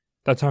think.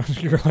 That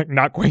sounds you're like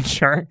not quite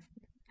sure.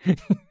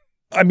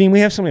 I mean, we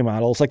have so many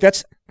models. Like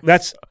that's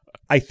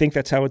I think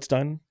that's how it's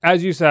done.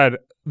 As you said,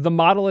 the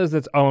model is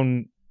its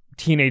own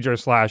teenager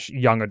 /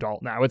 young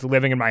adult now. It's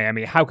living in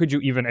Miami. How could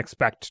you even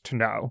expect to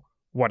know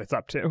what it's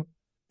up to?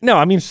 No,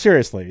 I mean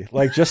seriously.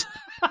 Like just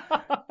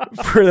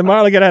for the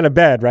model to get out of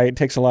bed, right? It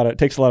takes a lot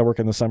of work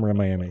in the summer in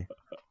Miami.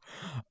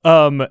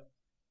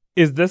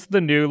 Is this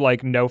the new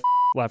no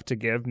left to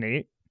give,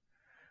 Nate?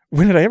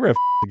 When did I ever have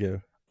to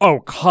give? Oh,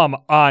 come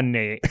on,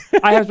 Nate.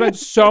 I have spent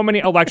so many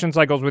election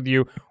cycles with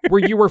you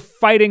where you were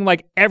fighting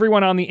like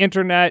everyone on the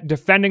internet,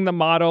 defending the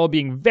model,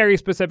 being very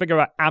specific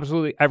about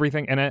absolutely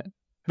everything in it.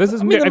 This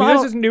is new.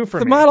 This is new for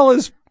me. The model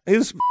is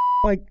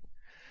like,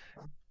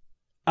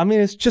 I mean,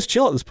 it's just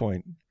chill at this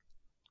point.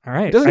 All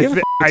right. It doesn't give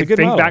a I It's a good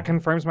think model. that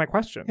confirms my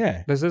question.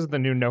 Yeah. This is the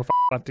new no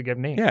left to give,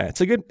 Nate. Yeah, it's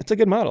a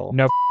good model.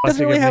 No It left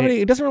to give, Nate.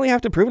 It doesn't really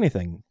have to prove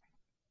anything.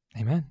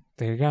 Amen.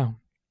 There you go.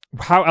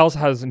 How else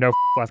has no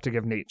left to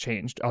give Nate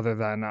changed other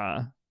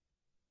than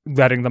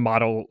letting the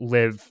model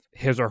live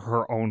his or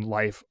her own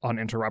life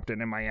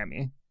uninterrupted in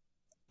Miami?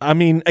 I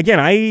mean, again,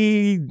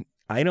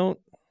 I don't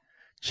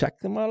check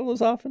the model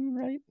as often,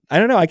 right? I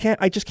don't know.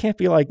 I just can't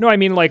be like. No, I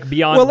mean like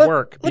beyond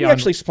work. Let me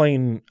actually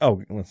explain.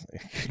 Oh,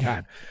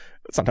 God,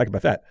 let's not talk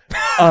about that.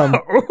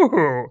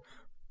 Ooh.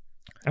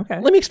 Okay.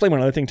 Let me explain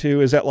one other thing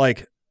too. Is that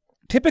like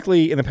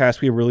typically in the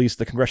past we released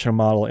the congressional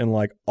model in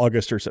like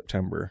August or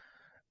September.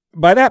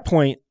 By that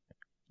point,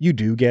 you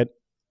do get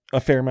a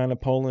fair amount of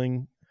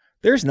polling.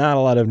 There's not a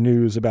lot of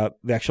news about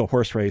the actual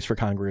horse race for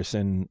Congress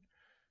in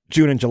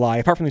June and July,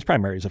 apart from these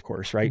primaries, of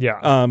course, right? Yeah.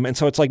 And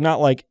so it's like not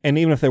like, and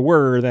even if there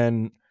were,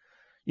 then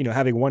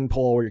having one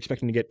poll where you're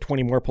expecting to get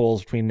 20 more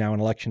polls between now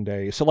and election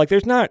day. So like,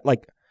 there's not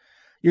like,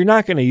 you're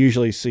not going to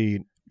usually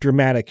see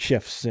dramatic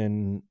shifts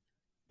in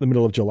the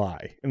middle of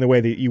July in the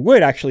way that you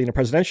would actually in a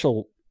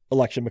presidential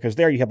election, because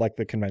there you have like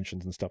the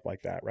conventions and stuff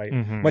like that, right?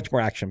 Mm-hmm. Much more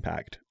action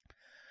packed.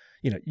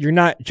 You're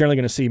not generally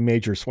going to see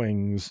major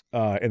swings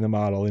in the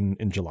model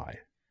in July.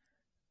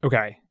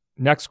 Okay.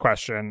 Next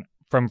question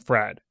from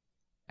Fred.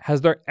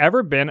 Has there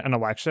ever been an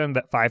election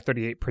that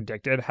 538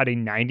 predicted had a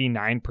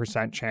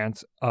 99%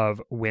 chance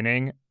of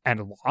winning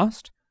and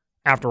lost?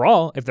 After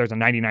all, if there's a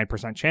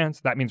 99%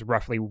 chance, that means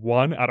roughly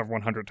 1 out of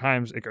 100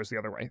 times it goes the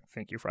other way.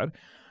 Thank you, Fred.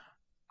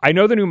 I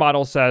know the new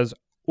model says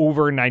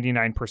over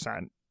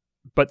 99%,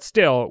 but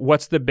still,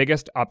 what's the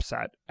biggest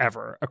upset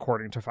ever,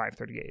 according to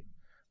 538?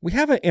 We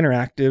have an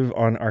interactive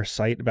on our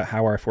site about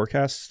how our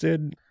forecasts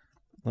did.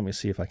 Let me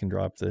see if I can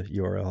draw up the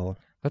URL.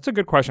 That's a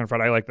good question,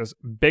 Fred. I like this.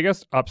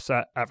 Biggest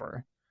upset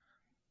ever.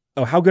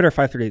 Oh, how good are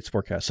 538's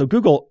forecasts? So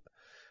Google,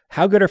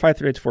 how good are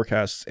 538's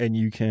forecasts? And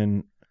you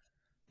can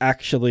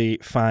actually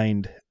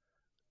find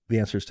the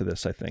answers to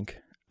this, I think.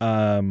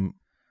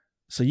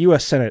 So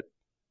U.S. Senate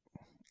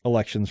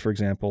elections, for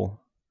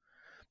example,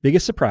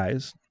 biggest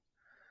surprise.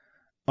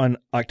 On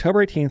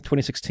October 18th,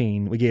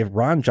 2016, we gave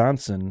Ron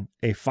Johnson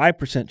a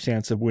 5%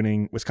 chance of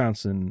winning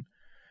Wisconsin,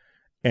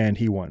 and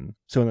he won.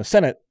 So in the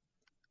Senate,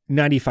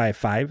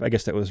 95.5, I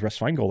guess that was Russ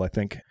Feingold, I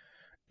think,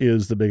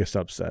 is the biggest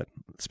upset.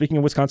 Speaking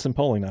of Wisconsin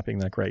polling not being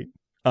that great.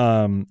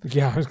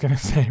 Yeah, I was going to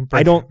say.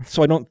 I don't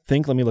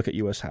think, let me look at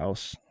U.S.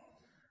 House.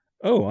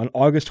 Oh, on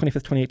August 25th,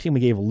 2018, we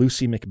gave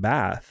Lucy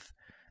McBath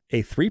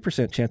a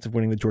 3% chance of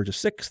winning the Georgia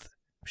 6th.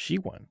 She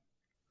won.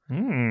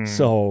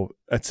 So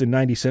that's a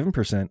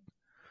 97%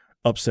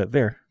 upset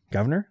there.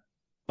 Governor?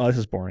 Oh, this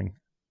is boring.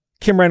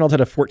 Kim Reynolds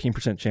had a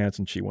 14% chance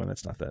and she won.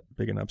 That's not that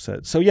big an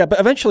upset. So yeah, but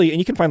eventually, and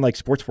you can find like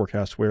sports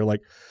forecasts where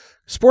like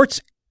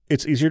sports,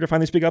 it's easier to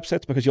find these big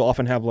upsets because you'll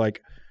often have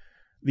like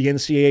the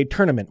NCAA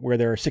tournament where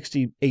there are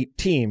 68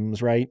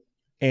 teams, right?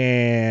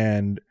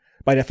 And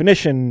by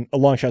definition, a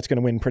long shot's going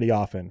to win pretty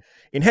often.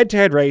 In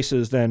head-to-head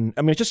races, then,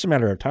 I mean, it's just a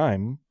matter of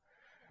time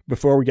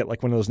before we get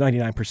like one of those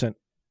 99%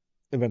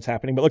 events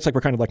happening. But it looks like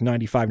we're kind of like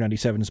 95,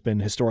 97 has been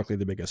historically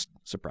the biggest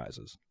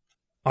surprises.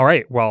 All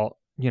right. Well,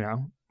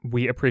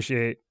 we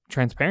appreciate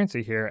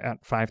transparency here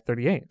at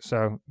 538.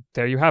 So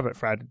there you have it,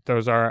 Fred.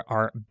 Those are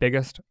our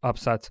biggest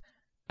upsets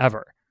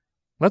ever.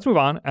 Let's move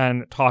on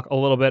and talk a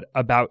little bit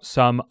about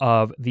some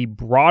of the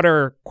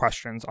broader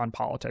questions on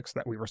politics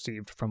that we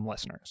received from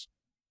listeners.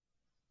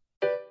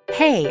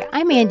 Hey,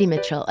 I'm Andy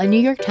Mitchell, a New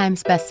York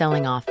Times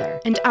bestselling author.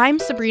 And I'm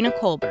Sabrina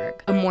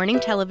Kohlberg, a morning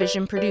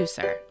television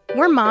producer.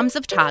 We're moms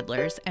of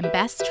toddlers and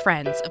best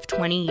friends of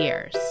 20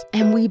 years.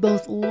 And we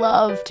both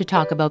love to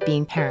talk about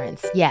being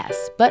parents,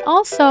 yes, but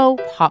also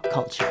pop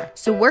culture.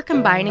 So we're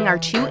combining our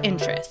two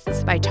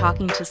interests by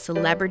talking to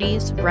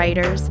celebrities,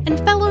 writers, and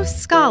fellow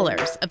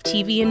scholars of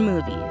TV and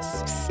movies.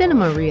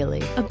 Cinema,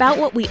 really. About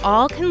what we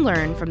all can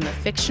learn from the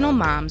fictional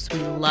moms we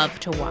love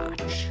to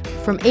watch.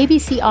 From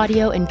ABC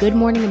Audio and Good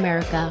Morning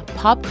America,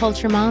 Pop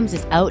Culture Moms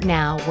is out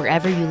now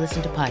wherever you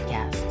listen to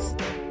podcasts.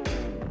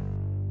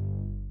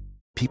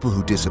 People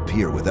who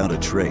disappear without a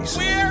trace.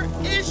 Where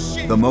is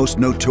she? The most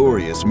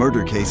notorious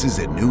murder cases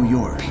in New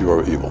York.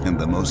 Pure evil. And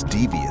the most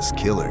devious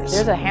killers.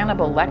 There's a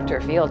Hannibal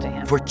Lecter feel to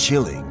him. For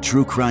chilling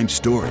true crime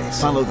stories,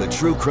 follow the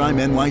True Crime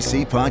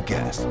NYC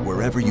podcast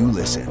wherever you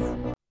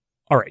listen.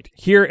 All right,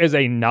 here is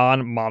a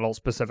non-model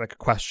specific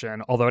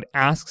question, although it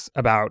asks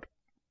about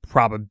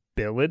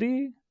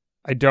probability.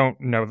 I don't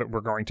know that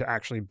we're going to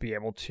actually be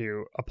able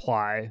to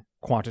apply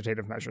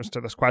quantitative measures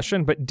to this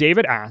question, but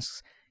David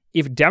asks,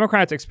 if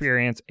Democrats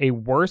experience a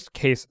worst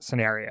case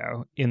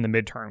scenario in the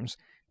midterms,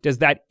 does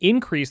that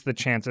increase the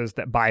chances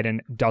that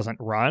Biden doesn't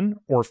run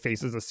or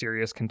faces a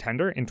serious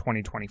contender in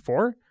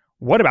 2024?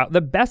 What about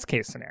the best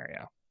case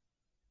scenario?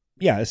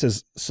 Yeah, this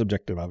is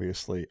subjective,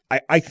 obviously.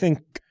 I think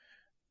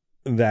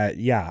that,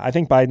 I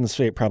think Biden's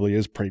fate probably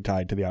is pretty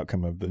tied to the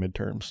outcome of the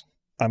midterms.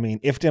 I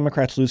mean, if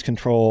Democrats lose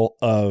control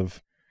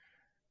of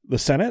the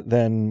Senate,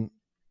 then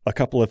a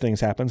couple of things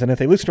happens. And if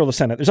they lose control of the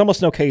Senate, there's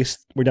almost no case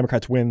where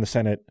Democrats win the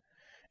Senate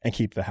and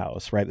keep the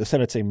House, right? The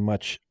Senate's a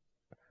much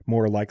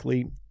more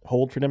likely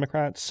hold for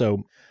Democrats.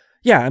 So,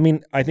 I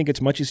mean, I think it's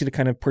much easier to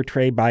kind of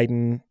portray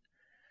Biden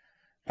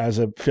as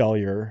a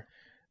failure.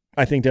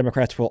 I think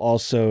Democrats will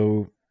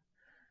also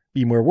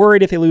be more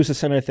worried if they lose the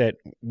Senate that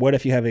what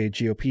if you have a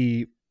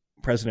GOP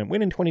president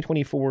win in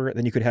 2024,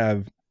 then you could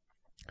have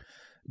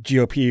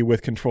GOP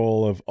with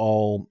control of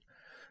all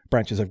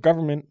branches of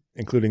government,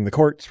 including the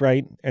courts,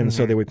 right? And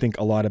so they would think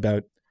a lot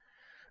about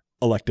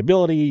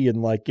electability and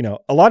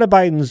a lot of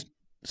Biden's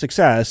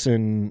success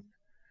in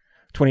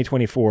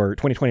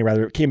 2020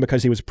 rather, came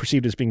because he was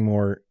perceived as being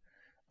more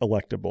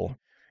electable.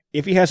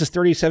 If he has his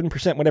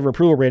 37% whatever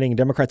approval rating and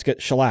Democrats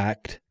get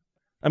shellacked,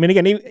 I mean,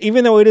 again,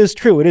 even though it is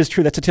true,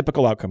 that's a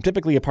typical outcome.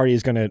 Typically a party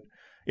is going to,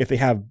 if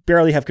they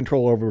barely have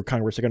control over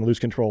Congress, they're going to lose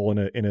control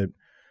in a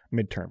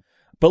midterm.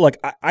 But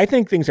I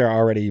think things are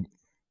already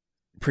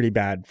pretty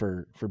bad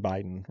for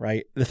Biden,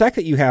 right? The fact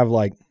that you have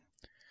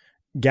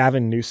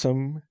Gavin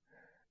Newsom,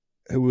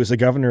 who was the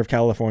governor of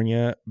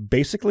California,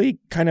 basically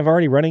kind of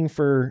already running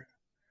for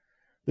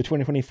the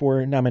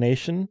 2024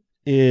 nomination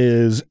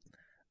is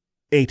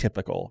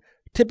atypical.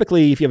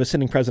 typically, if you have a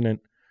sitting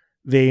president,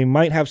 they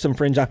might have some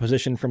fringe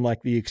opposition from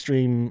like the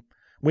extreme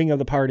wing of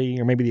the party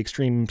or maybe the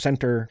extreme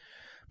center,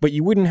 but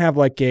you wouldn't have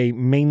like a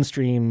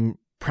mainstream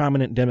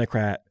prominent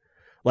Democrat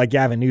like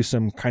Gavin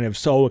Newsom kind of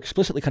so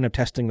explicitly kind of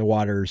testing the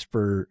waters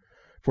for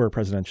a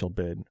presidential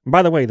bid. And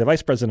by the way, the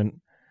vice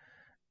president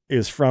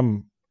is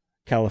from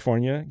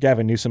California.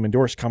 Gavin Newsom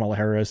endorsed Kamala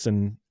Harris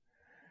in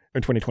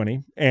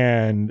 2020,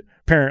 and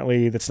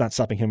apparently that's not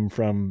stopping him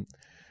from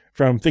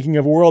thinking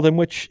of a world in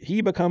which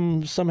he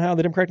becomes somehow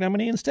the Democratic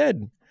nominee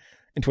instead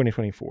in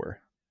 2024.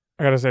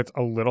 I gotta say, it's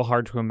a little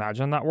hard to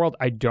imagine that world.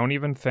 I don't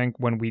even think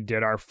when we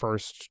did our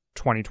first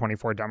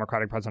 2024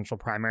 Democratic presidential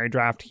primary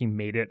draft, he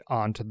made it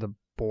onto the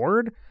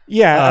board.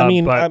 Yeah, I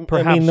mean,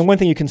 the one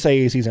thing you can say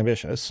is he's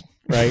ambitious,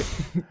 right?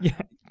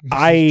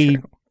 Yeah,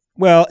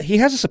 well, he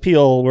has this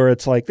appeal where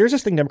it's like, there's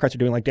this thing Democrats are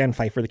doing, like Dan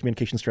Pfeiffer, the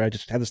communication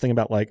strategist, had this thing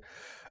about like,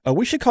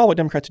 we should call what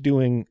Democrats are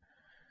doing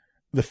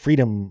the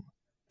freedom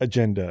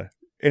agenda.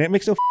 And it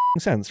makes no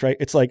sense, right?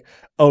 It's like,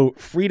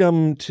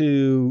 freedom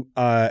to,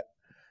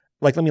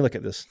 let me look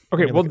at this.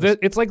 Okay, well,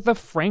 it's like the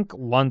Frank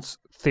Luntz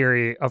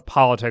theory of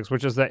politics,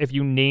 which is that if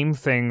you name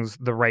things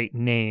the right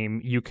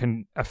name, you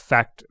can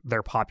affect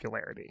their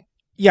popularity.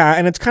 Yeah,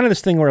 and it's kind of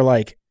this thing where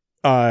like,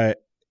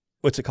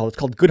 what's it called? It's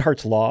called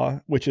Goodhart's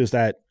Law, which is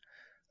that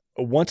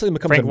once something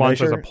becomes Frank a Luntz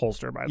measure, is a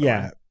pollster, by the way.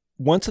 Yeah,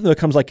 once something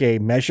becomes like a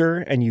measure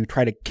and you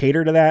try to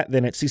cater to that,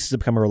 then it ceases to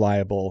become a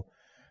reliable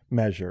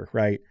measure,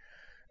 right?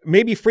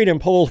 Maybe freedom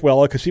polls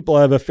well because people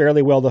have a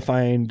fairly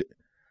well-defined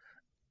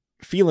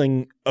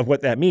feeling of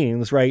what that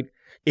means, right?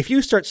 If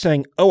you start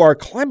saying, our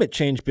climate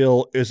change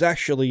bill is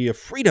actually a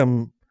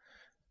freedom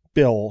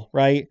bill,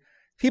 right?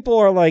 People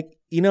are like,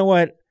 you know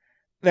what?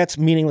 That's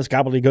meaningless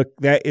gobbledygook.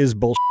 That is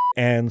bullshit.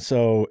 And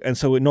so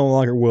it no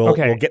longer will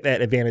get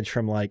that advantage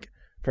from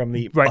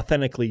the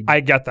authentically. I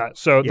get that.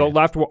 So the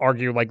left will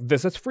argue like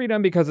this is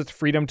freedom because it's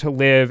freedom to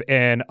live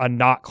in a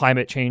not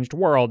climate changed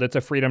world. It's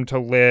a freedom to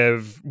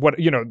live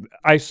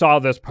I saw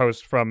this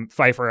post from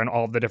Pfeiffer and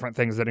all of the different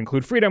things that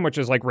include freedom, which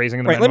is like raising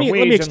the minimum wage.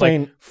 Let me explain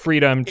and, like,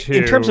 freedom to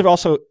in terms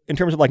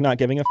of like not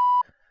giving a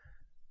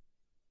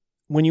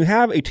when you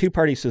have a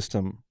two-party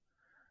system,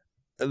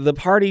 the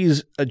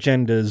parties'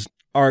 agendas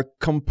are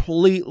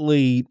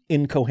completely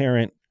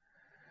incoherent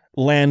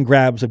land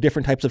grabs of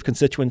different types of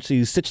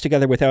constituencies stitched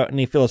together without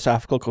any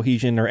philosophical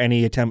cohesion or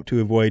any attempt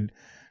to avoid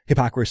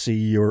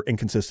hypocrisy or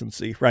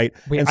inconsistency, right?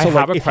 And so, I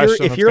have a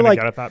question that's going to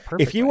get at that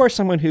perfectly. If you are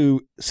someone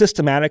who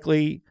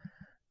systematically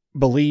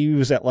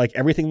believes that like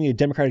everything in the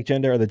Democratic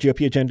agenda or the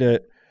GOP agenda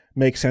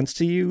makes sense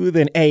to you,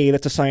 then A,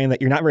 that's a sign that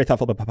you're not very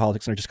thoughtful about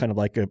politics and are just kind of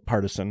like a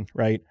partisan,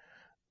 right?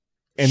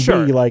 And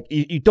sure. B, like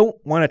you don't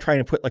want to try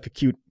and put like a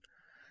cute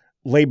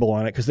label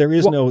on it because there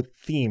is no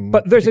theme.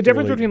 But there's a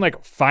difference between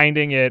like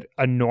finding it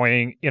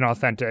annoying,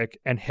 inauthentic,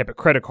 and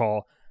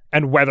hypocritical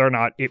and whether or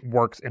not it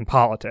works in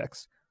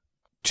politics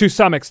to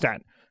some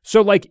extent.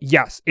 So like,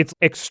 yes, it's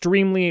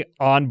extremely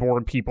on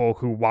board people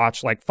who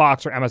watch like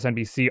Fox or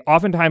MSNBC,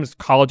 oftentimes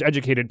college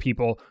educated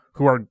people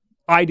who are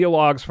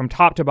ideologues from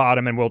top to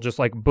bottom and will just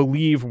like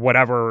believe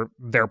whatever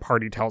their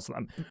party tells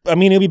them. I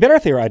mean, it'd be better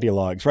if they were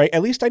ideologues, right?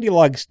 At least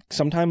ideologues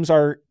sometimes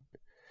are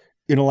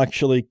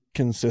intellectually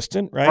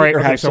consistent, right? Right, or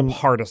have some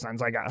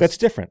partisans, I guess. That's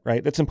different,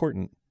 right? That's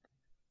important.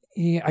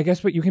 Yeah, I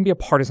guess, but you can be a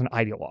partisan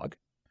ideologue,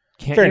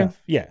 can't Fair you?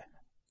 enough, yeah.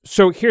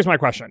 So here's my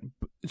question.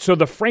 So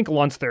the Frank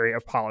Luntz theory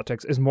of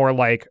politics is more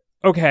like,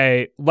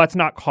 okay, let's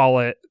not call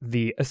it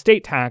the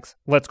estate tax,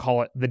 let's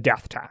call it the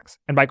death tax.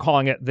 And by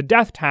calling it the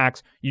death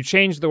tax, you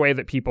change the way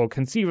that people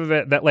conceive of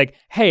it, that like,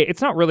 hey,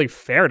 it's not really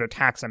fair to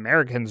tax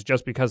Americans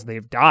just because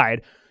they've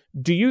died.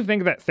 Do you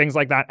think that things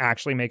like that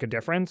actually make a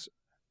difference?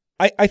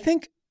 I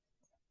think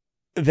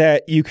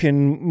that you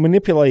can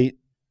manipulate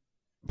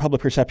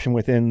public perception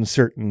within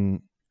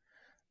certain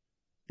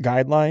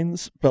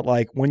guidelines, but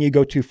like when you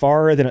go too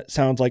far, then it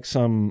sounds like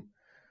some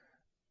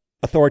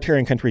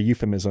authoritarian country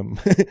euphemism,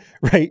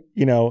 right?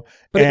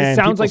 But it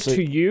sounds like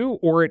to you,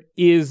 or it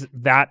is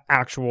that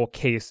actual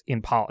case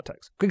in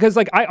politics? Because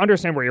like I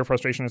understand where your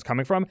frustration is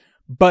coming from,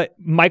 but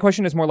my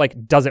question is more like,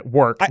 does it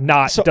work?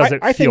 Does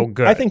it feel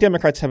good? I think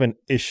Democrats have an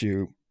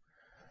issue,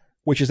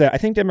 which is that I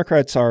think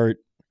Democrats are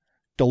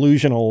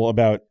delusional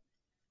about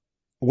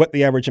what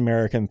the average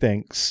American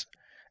thinks.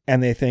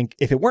 And they think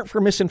if it weren't for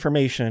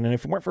misinformation and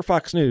if it weren't for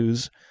Fox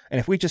News and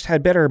if we just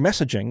had better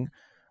messaging,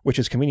 which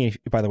is convenient,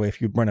 by the way,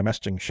 if you run a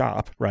messaging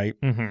shop, right?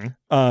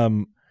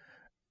 Mm-hmm.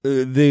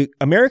 The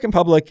American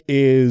public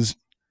is,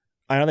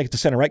 I don't think it's a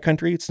center-right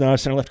country. It's not a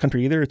center-left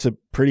country either. It's a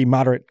pretty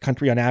moderate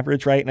country on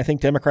average, right? And I think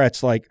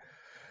Democrats like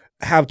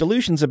have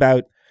delusions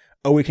about,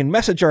 we can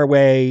message our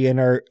way and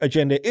our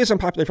agenda is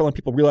unpopular for letting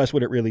people realize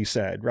what it really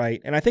said,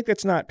 right? And I think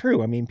that's not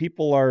true. I mean, there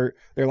are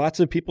lots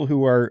of people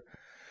who are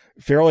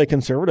fairly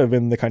conservative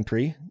in the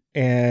country,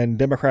 and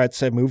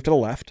Democrats have moved to the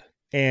left.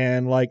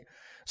 And like,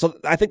 so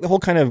I think the whole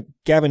kind of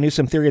Gavin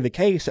Newsom theory of the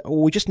case,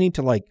 we just need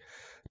to like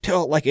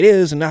tell it like it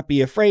is and not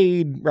be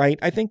afraid, right?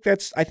 I think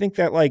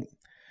that like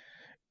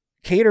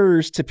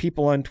caters to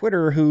people on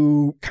Twitter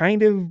who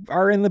kind of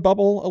are in the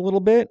bubble a little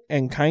bit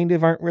and kind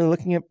of aren't really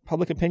looking at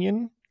public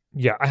opinion.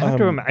 Yeah, I have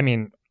to. I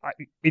mean,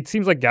 it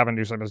seems like Gavin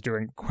Newsom is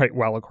doing quite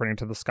well according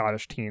to the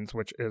Scottish Teens,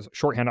 which is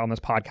shorthand on this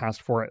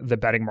podcast for the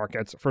betting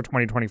markets for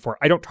 2024.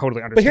 I don't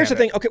totally understand. But here's the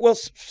thing. Okay, well,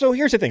 so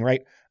here's the thing,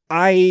 right?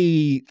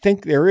 I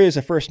think there is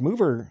a first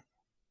mover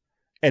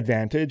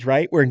advantage,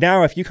 right? Where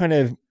now if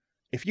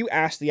you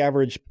ask the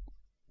average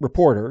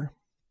reporter,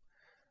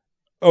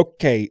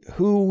 okay,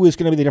 who is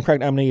going to be the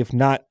Democratic nominee if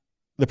not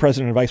the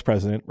president and vice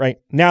president, right?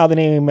 Now the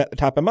name at the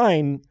top of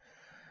mind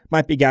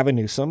might be Gavin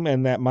Newsom,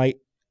 and that might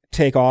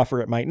take off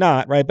or it might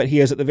not, right? But he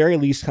is at the very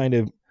least kind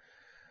of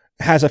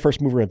has a first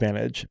mover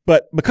advantage.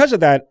 But because of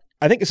that,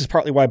 I think this is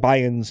partly why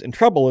Biden's in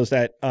trouble is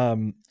that,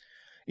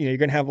 you're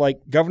going to have like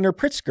Governor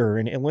Pritzker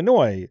in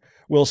Illinois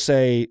will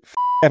say,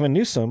 Gavin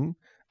Newsom,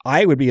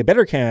 I would be a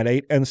better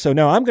candidate. And so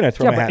now I'm going to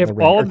throw my hat in the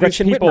ring. If all of these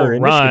people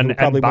run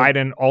and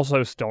Biden won't.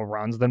 Also still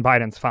runs, then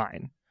Biden's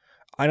fine.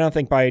 I don't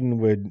think Biden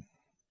would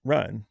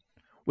run.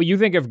 Well, you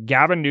think if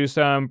Gavin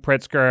Newsom,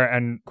 Pritzker,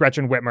 and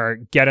Gretchen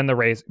Whitmer get in the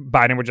race,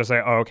 Biden would just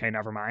say, oh, okay,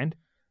 never mind?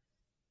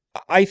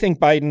 I think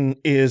Biden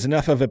is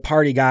enough of a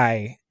party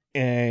guy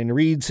and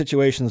reads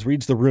situations,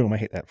 reads the room, I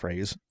hate that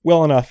phrase,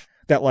 well enough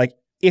that like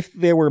if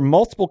there were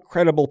multiple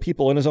credible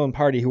people in his own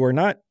party who are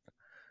not,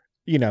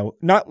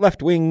 not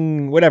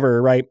left-wing, whatever,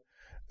 right,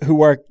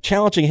 who are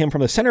challenging him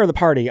from the center of the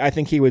party, I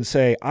think he would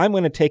say, I'm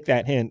going to take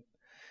that hint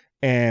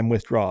and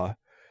withdraw.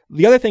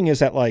 The other thing is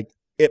that like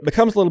it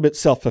becomes a little bit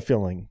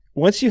self-fulfilling.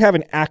 Once you have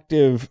an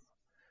active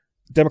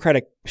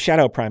Democratic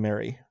shadow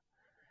primary,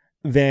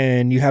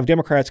 then you have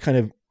Democrats kind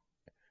of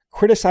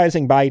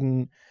criticizing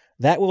Biden.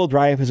 That will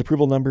drive his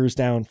approval numbers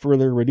down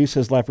further, reduce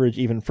his leverage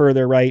even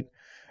further, right?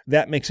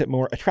 That makes it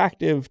more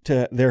attractive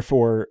to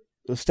therefore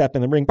step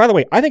in the ring. By the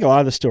way, I think a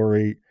lot of the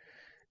story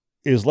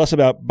is less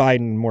about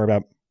Biden, more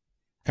about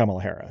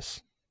Kamala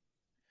Harris.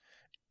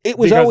 It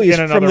was Because always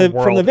in from another the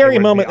world, very it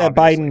would moment be that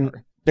obviously Biden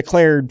her.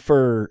 declared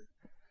for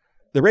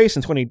the race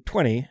in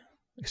 2020,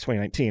 it's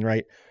 2019,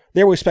 right?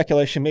 There was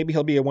speculation maybe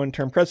he'll be a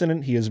one-term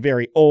president. He is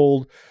very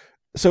old.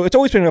 So it's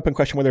always been an open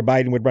question whether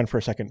Biden would run for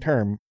a second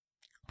term.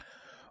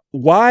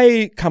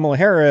 Why Kamala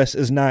Harris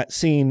is not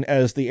seen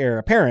as the heir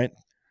apparent.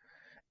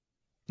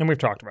 And we've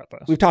talked about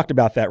this. We've talked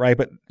about that, right?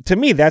 But to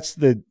me, that's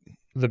the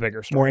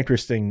bigger story. more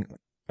interesting.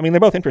 I mean, they're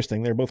both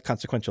interesting. They're both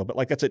consequential, but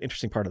like that's an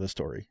interesting part of the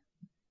story.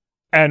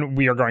 And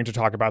we are going to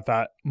talk about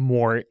that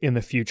more in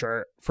the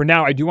future. For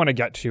now, I do want to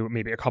get to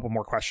maybe a couple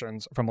more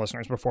questions from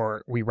listeners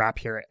before we wrap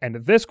here. And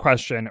this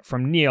question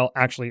from Neil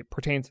actually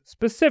pertains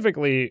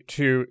specifically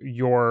to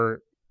your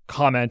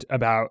comment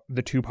about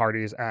the two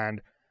parties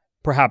and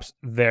perhaps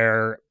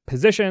their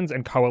positions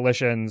and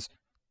coalitions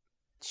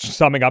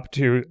summing up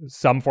to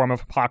some form of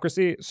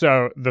hypocrisy.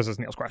 So this is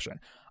Neil's question.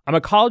 I'm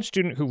a college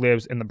student who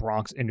lives in the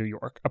Bronx in New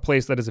York, a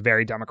place that is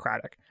very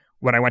democratic.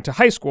 When I went to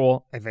high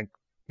school, I think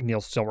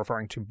Neil's still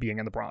referring to being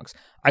in the Bronx,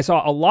 I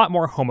saw a lot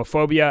more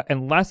homophobia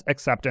and less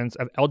acceptance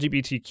of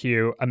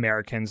LGBTQ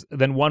Americans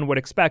than one would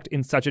expect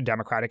in such a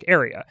democratic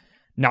area.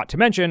 Not to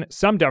mention,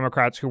 some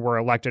Democrats who were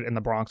elected in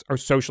the Bronx are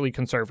socially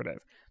conservative.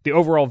 The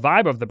overall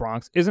vibe of the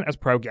Bronx isn't as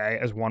pro-gay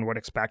as one would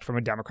expect from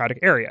a democratic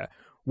area.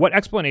 What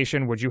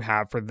explanation would you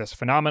have for this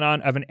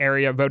phenomenon of an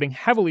area voting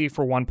heavily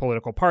for one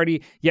political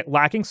party, yet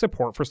lacking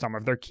support for some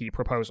of their key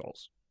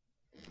proposals?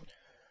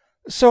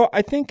 So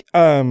I think,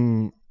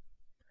 there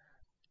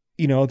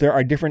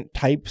are different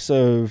types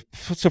of...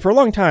 So for a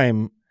long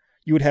time,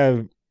 you would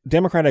have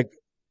Democratic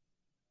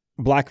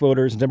Black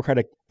voters and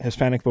Democratic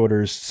Hispanic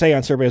voters say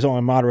on surveys, oh,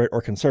 I'm moderate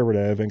or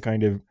conservative, and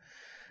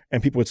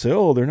people would say,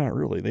 oh, they're not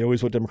really. They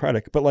always vote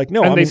Democratic. But like,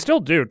 no. And they still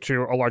do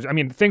to a large... I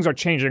mean, things are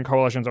changing,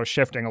 coalitions are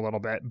shifting a little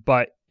bit,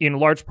 but in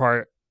large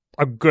part,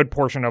 a good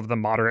portion of the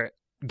moderate,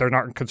 they're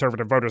not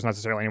conservative voters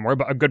necessarily anymore,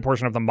 but a good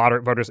portion of the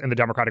moderate voters in the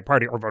Democratic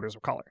Party are voters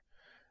of color.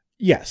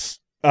 Yes.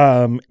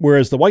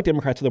 Whereas the white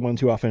Democrats are the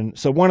ones who often...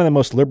 So one of the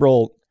most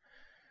liberal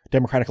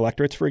Democratic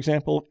electorates, for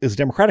example, is the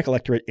Democratic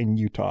electorate in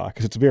Utah,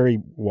 because it's very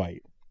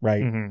white,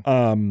 right?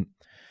 Mm-hmm.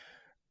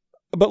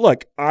 But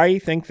look, I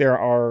think there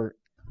are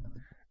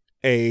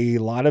a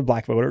lot of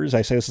black voters,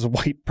 I say this as a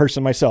white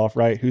person myself,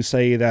 right, who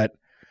say that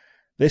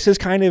this is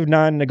kind of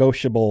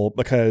non-negotiable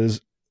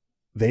because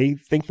they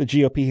think the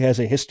GOP has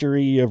a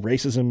history of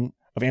racism,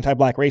 of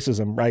anti-black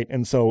racism, right?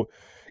 And so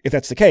if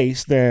that's the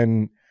case,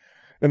 then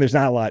there's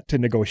not a lot to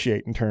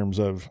negotiate in terms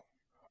of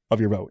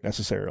your vote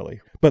necessarily.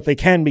 But they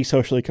can be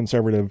socially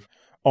conservative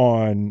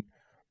on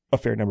a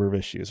fair number of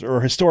issues.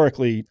 Or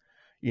historically,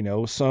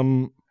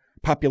 some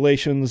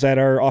populations that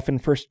are often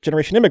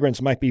first-generation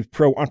immigrants might be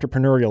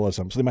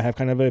pro-entrepreneurialism. So they might have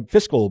kind of a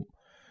fiscal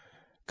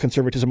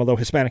conservatism, although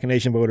Hispanic and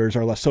Asian voters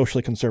are less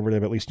socially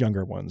conservative, at least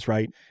younger ones,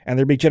 right? And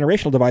there'd be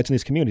generational divides in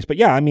these communities. But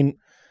yeah, I mean,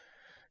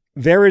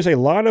 there is a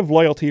lot of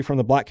loyalty from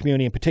the black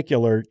community in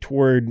particular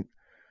toward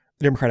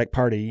the Democratic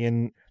Party.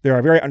 And there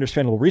are very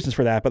understandable reasons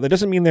for that, but that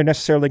doesn't mean they're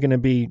necessarily going to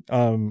be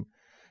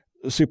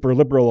super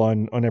liberal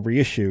on every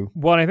issue.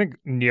 Well, and I think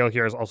Neil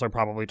here is also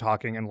probably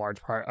talking in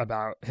large part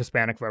about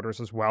Hispanic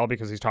voters as well,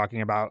 because he's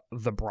talking about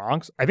the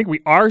Bronx. I think we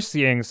are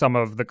seeing some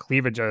of the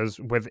cleavages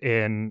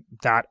within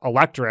that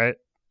electorate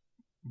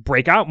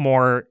break out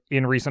more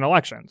in recent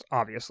elections,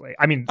 obviously.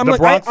 I mean, I'm the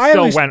like, Bronx I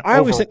still always, went I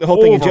always think the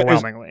whole thing is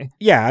overwhelmingly.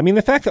 yeah, I mean,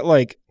 the fact that,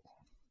 like,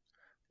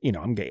 you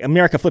know, I'm gay.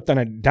 America flipped on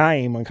a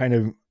dime on kind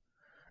of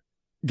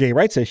gay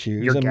rights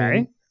issues. You're I gay?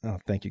 mean, oh,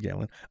 thank you,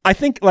 Galen. I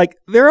think, like,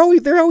 there's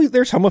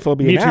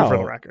homophobia Me now. too, for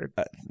the record.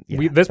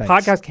 Yeah, This thanks.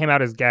 podcast came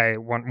out as gay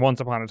once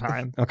upon a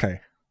time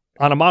Okay.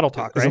 on a model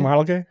talk, Is right? the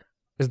model gay?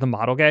 Is the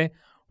model gay?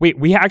 Wait,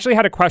 we actually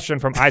had a question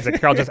from Isaac.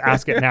 Here, I'll just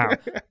ask it now.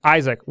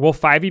 Isaac, will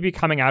 5e be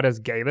coming out as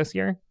gay this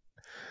year?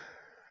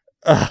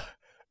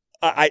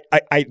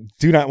 I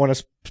do not want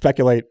to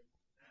speculate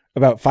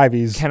about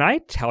 5e's. Can I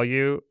tell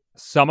you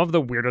some of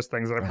the weirdest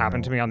things that have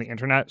happened to me on the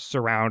internet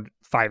surround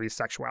 5e's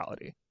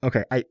sexuality?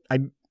 Okay, I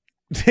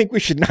think we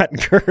should not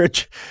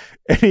encourage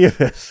any of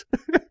this.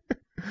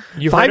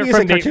 You heard 5e it is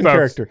from a me, cartoon folks.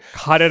 character.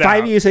 Cut it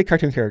 5e out. is a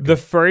cartoon character. The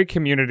furry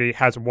community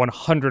has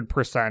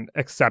 100%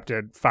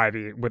 accepted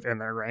 5e within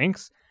their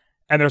ranks,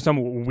 and there's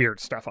some weird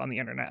stuff on the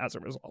internet as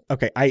a result.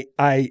 Okay,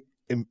 I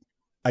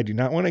do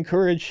not want to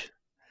encourage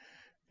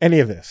any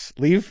of this.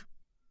 Leave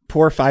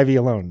poor 5e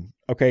alone.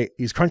 Okay,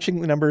 he's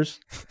crunching the numbers.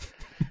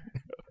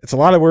 It's a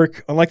lot of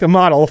work. Unlike the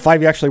model,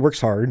 5e actually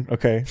works hard.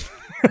 Okay,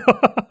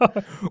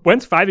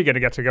 When's 5e going to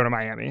get to go to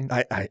Miami?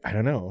 I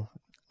don't know.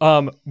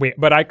 Wait,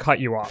 but I cut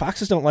you off.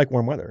 Foxes don't like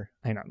warm weather.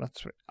 I know,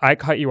 that's right. I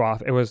cut you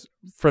off. It was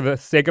for the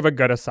sake of a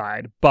good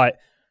aside, but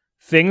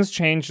things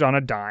changed on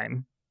a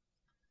dime.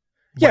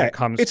 When Yeah, it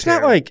comes it's to,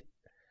 not like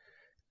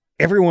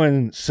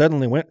everyone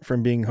suddenly went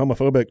from being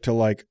homophobic to,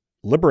 like,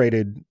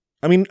 liberated.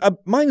 I mean,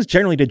 minds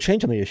generally did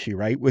change on the issue,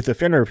 right, with a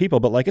fair number of people,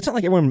 but, like, it's not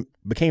like everyone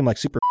became, like,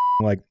 super,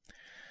 like,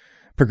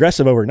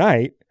 progressive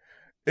overnight.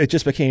 It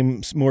just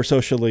became more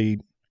socially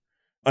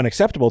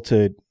unacceptable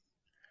to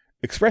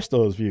express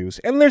those views.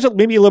 And there's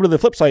maybe a little bit of the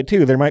flip side,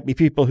 too. There might be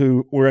people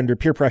who were under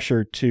peer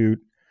pressure to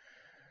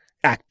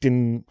act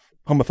in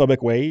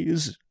homophobic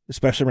ways,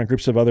 especially around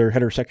groups of other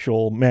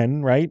heterosexual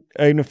men, right?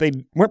 And if they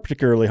weren't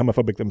particularly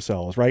homophobic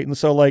themselves, right? And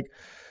so, like,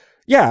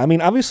 yeah, I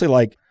mean, obviously,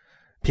 like,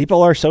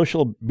 people are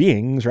social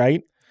beings,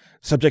 right?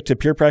 Subject to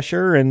peer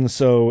pressure. And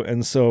so,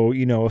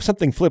 you know, if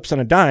something flips on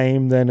a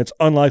dime, then it's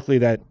unlikely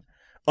that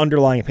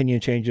underlying opinion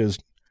changes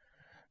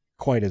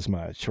quite as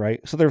much, right?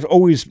 So there's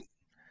always,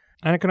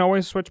 and it can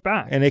always switch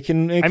back. and it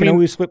can mean,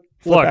 always flip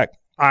Look, back.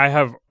 I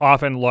have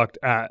often looked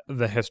at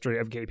the history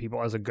of gay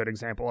people as a good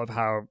example of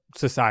how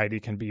society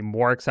can be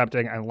more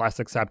accepting and less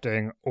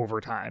accepting over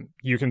time.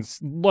 You can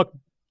look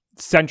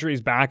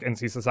centuries back and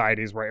see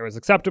societies where it was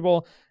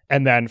acceptable,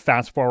 and then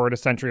fast forward a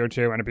century or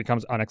two and it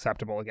becomes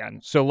unacceptable again.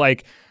 So,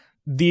 like,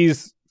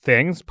 these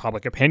things,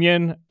 public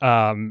opinion,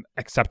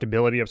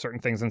 acceptability of certain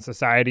things in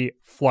society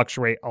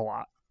fluctuate a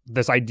lot.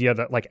 This idea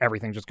that, like,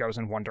 everything just goes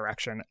in one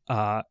direction,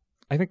 I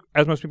think,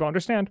 as most people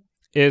understand,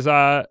 is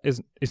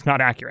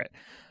not accurate.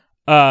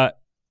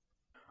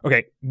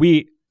 Okay,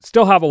 we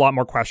still have a lot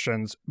more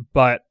questions,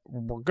 but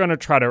we're going to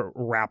try to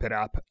wrap it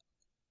up.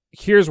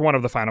 Here's one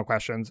of the final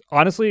questions.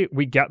 Honestly,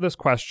 we get this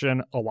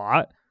question a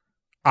lot.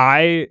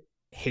 I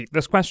hate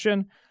this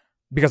question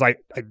because I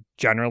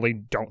generally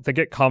don't think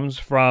it comes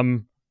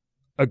from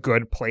a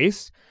good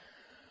place.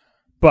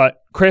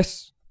 But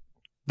Chris,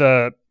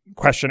 the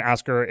question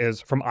asker,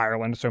 is from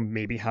Ireland, so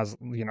maybe has,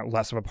 you know,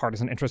 less of a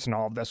partisan interest in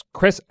all of this.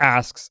 Chris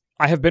asks,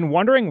 I have been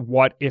wondering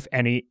what, if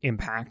any,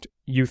 impact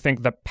you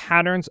think the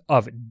patterns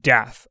of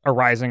death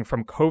arising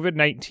from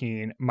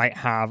COVID-19 might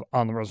have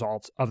on the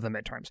results of the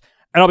midterms.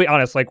 And I'll be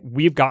honest, like,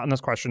 we've gotten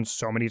this question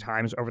so many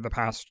times over the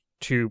past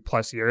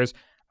 2+ years.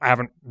 I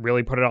haven't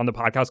really put it on the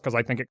podcast because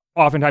I think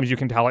oftentimes you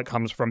can tell it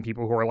comes from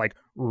people who are, like,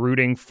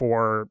 rooting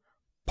for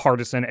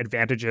partisan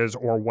advantages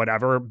or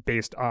whatever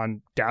based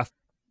on death.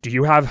 Do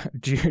you have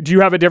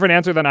a different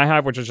answer than I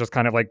have, which is just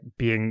kind of like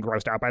being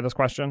grossed out by this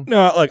question?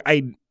 No, like,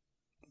 I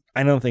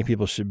don't think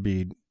people should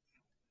be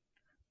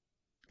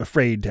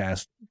afraid to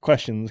ask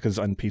questions because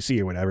on PC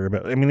or whatever.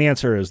 But I mean, the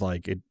answer is,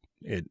 like, it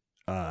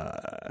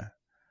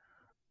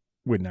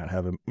would not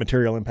have a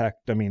material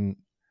impact. I mean,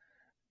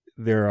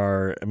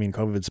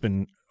 COVID's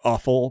been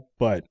awful,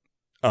 but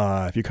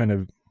if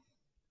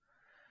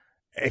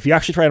you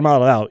actually try to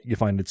model it out, you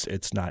find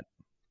it's not.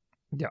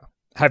 Yeah.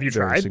 Have you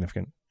very tried?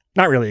 significant.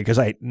 Not really, because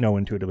I know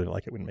intuitively,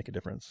 like, it wouldn't make a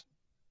difference.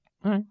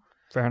 All right.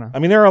 Fair enough. I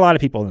mean, there are a lot of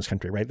people in this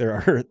country, right? There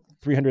are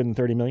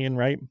 330 million,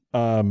 right?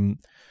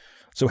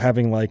 So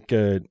having, like,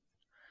 a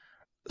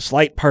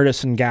slight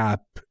partisan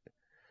gap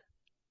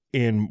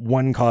in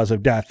one cause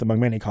of death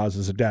among many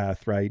causes of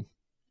death, right?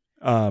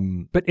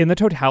 But in the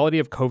totality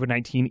of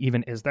COVID-19,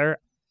 even, is there?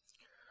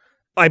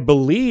 I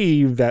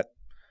believe that,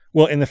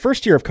 well, in the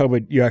first year of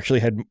COVID, you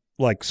actually had,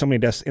 like, so many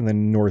deaths in the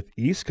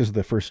Northeast because of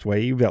the first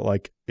wave that,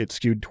 like, it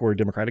skewed toward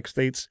Democratic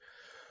states.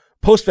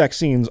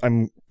 Post-vaccines,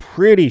 I'm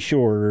pretty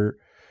sure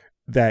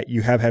that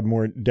you have had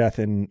more death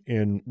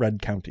in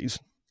red counties.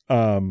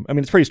 I mean,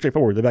 it's pretty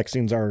straightforward. The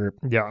vaccines are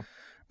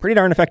pretty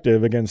darn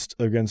effective against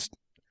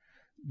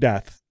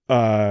death.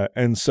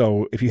 And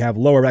so if you have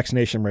lower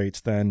vaccination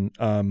rates, then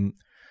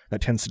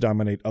that tends to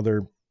dominate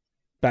other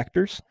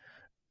factors,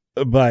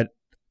 but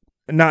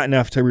not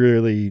enough to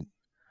really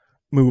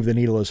move the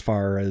needle as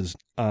far as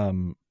a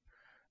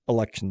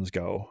elections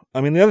go.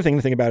 I mean, the other thing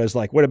to think about is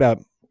like, what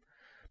about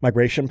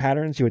migration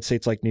patterns? You would say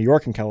it's like New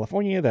York and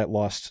California that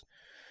lost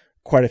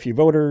quite a few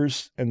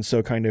voters. And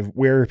so kind of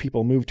where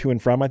people move to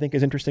and from, I think,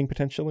 is interesting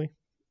potentially.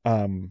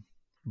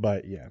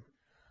 But yeah.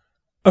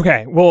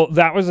 Okay, well,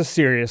 that was a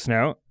serious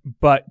note,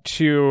 but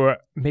to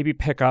maybe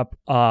pick up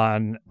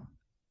on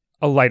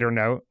a lighter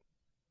note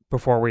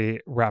before we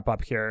wrap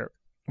up here,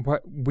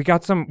 we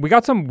got some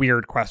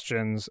weird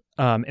questions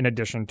in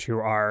addition to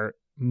our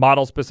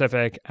model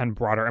specific and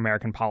broader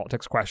American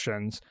politics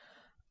questions.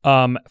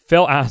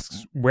 Phil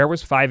asks, where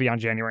was Fyvie on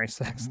January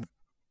 6th?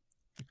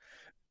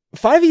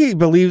 Fyvie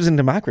believes in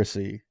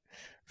democracy.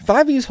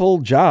 Fyvie's whole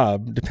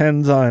job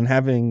depends on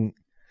having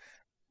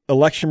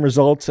election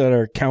results that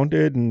are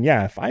counted. And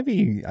yeah,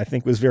 Fyvie, I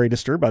think, was very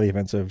disturbed by the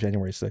events of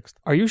January 6th.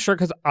 Are you sure?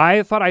 Because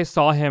I thought I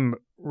saw him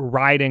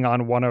riding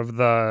on one of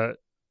the,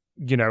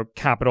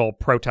 Capitol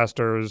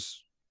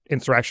protesters,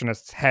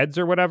 insurrectionists' heads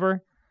or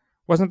whatever.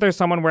 Wasn't there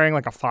someone wearing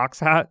like a fox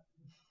hat?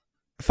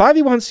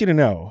 Fyvie wants you to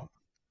know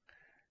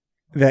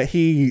that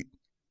he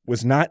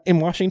was not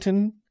in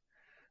Washington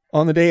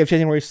on the day of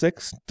January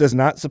 6th, does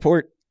not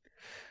support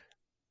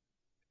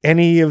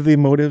any of the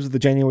motives of the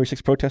January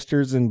 6th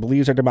protesters, and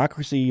believes our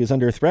democracy is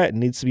under threat and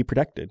needs to be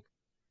protected.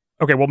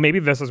 Okay, well, maybe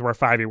this is where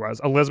Fyvie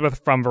was.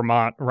 Elizabeth from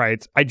Vermont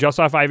writes, I just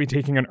saw Fyvie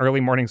taking an early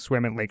morning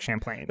swim in Lake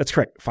Champlain. That's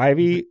correct.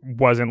 Fyvie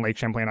was in Lake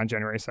Champlain on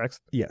January 6th?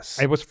 Yes.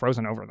 It was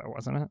frozen over, though,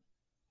 wasn't it?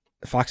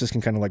 Foxes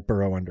can kind of like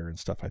burrow under and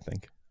stuff, I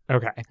think.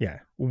 Okay. Yeah.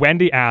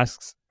 Wendy Wendy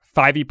asks,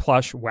 Fyvie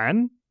plush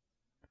when?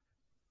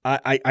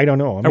 I don't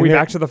know. Are we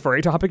back to the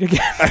furry topic again?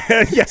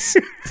 Yes.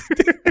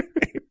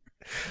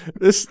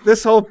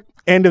 This whole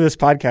end of this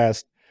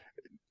podcast,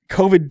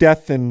 COVID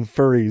death and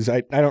furries,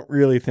 I don't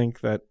really think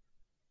that.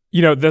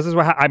 This is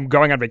what I'm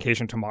going on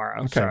vacation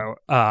tomorrow. Okay. So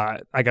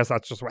I guess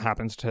that's just what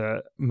happens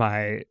to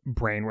my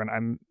brain when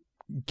I'm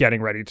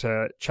getting ready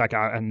to check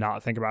out and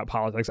not think about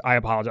politics. I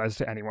apologize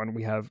to anyone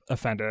we have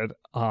offended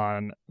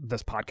on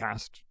this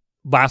podcast.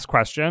 Last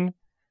question.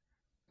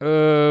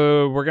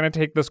 We're going to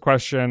take this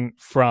question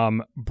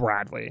from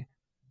Bradley.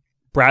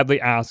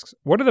 Bradley asks,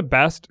 what are the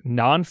best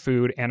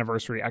non-food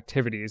anniversary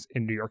activities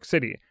in New York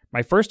City?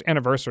 My first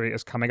anniversary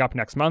is coming up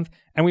next month,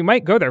 and we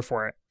might go there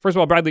for it. First of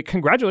all, Bradley,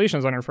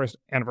 congratulations on your first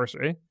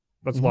anniversary.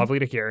 That's lovely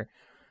to hear.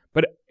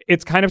 But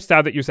it's kind of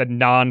sad that you said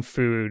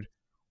non-food.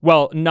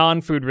 Well,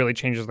 non-food really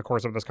changes the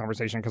course of this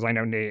conversation because I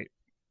know, Nate,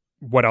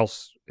 what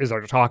else is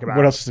there to talk about?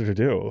 What else is there to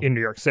do? In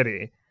New York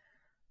City?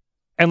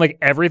 And like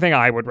everything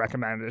I would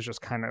recommend is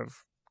just kind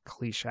of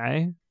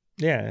cliche.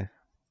 Yeah.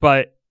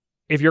 But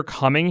if you're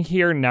coming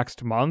here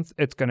next month,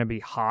 it's going to be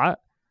hot.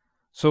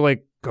 So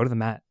like go to the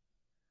Met.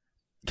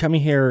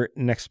 Coming here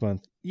next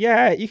month.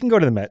 Yeah, you can go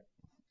to the Met.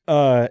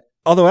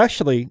 Although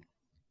actually,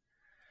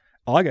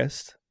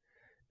 August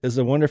is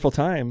a wonderful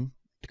time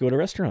to go to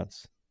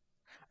restaurants.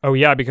 Oh,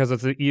 yeah, because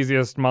it's the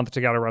easiest month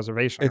to get a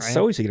reservation, It's right?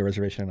 so easy to get a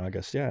reservation in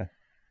August, yeah.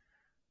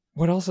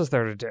 What else is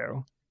there to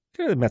do?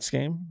 Go to the Mets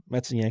game.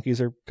 Mets and Yankees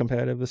are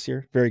competitive this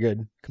year. Very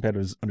good.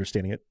 Competitors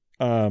understanding it.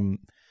 The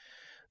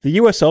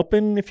U.S.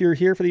 Open, if you're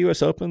here for the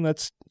U.S. Open,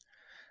 that's,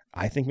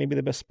 I think, maybe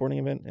the best sporting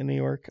event in New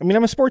York. I mean,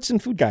 I'm a sports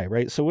and food guy,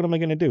 right? So what am I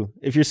going to do?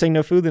 If you're saying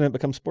no food, then it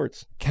becomes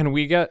sports. Can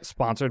we get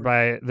sponsored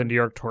by the New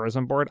York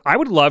Tourism Board? I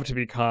would love to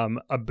become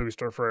a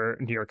booster for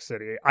New York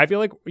City. I feel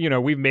like,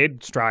 we've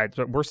made strides,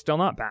 but we're still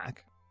not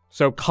back.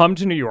 So come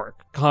to New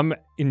York. Come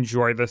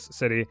enjoy this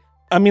city.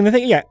 I mean,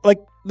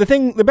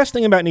 the best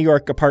thing about New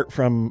York, apart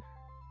from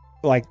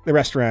like the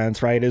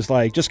restaurants, right, is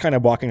like just kind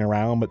of walking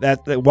around. But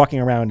that walking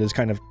around is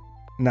kind of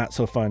not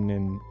so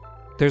fun.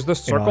 There's the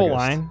Circle August.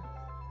 Line.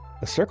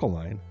 The Circle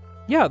Line.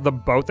 Yeah, the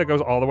boat that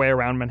goes all the way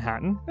around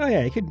Manhattan. Oh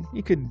yeah,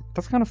 you could.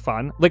 That's kind of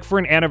fun. Like for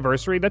an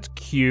anniversary, that's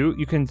cute.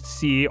 You can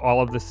see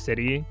all of the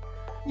city.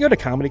 You go to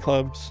comedy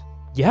clubs.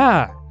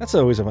 Yeah. That's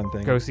always a fun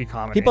thing. Go see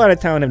comedy. People out of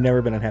town have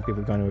never been unhappy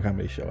with going to a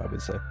comedy show, I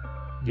would say.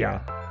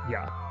 Yeah.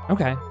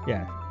 Okay.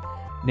 Yeah.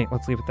 Nate,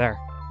 let's leave it there.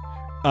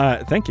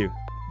 Thank you.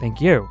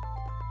 Thank you.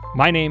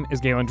 My name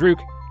is Galen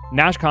Druk.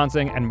 Nash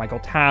Consing and Michael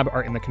Tabb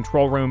are in the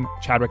control room.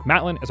 Chadwick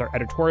Matlin is our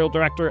editorial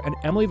director, and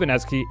Emily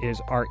Vanesky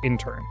is our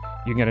intern.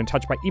 You can get in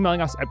touch by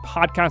emailing us at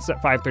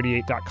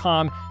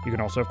podcasts@538.com. You can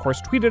also, of course,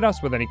 tweet at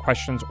us with any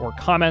questions or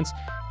comments.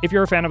 If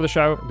you're a fan of the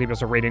show, leave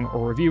us a rating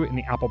or review in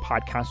the Apple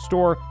Podcast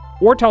Store,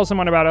 or tell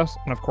someone about us.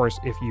 And of course,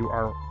 if you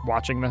are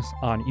watching this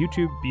on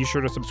YouTube, be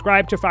sure to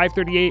subscribe to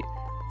 538.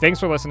 Thanks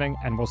for listening,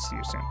 and we'll see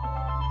you soon.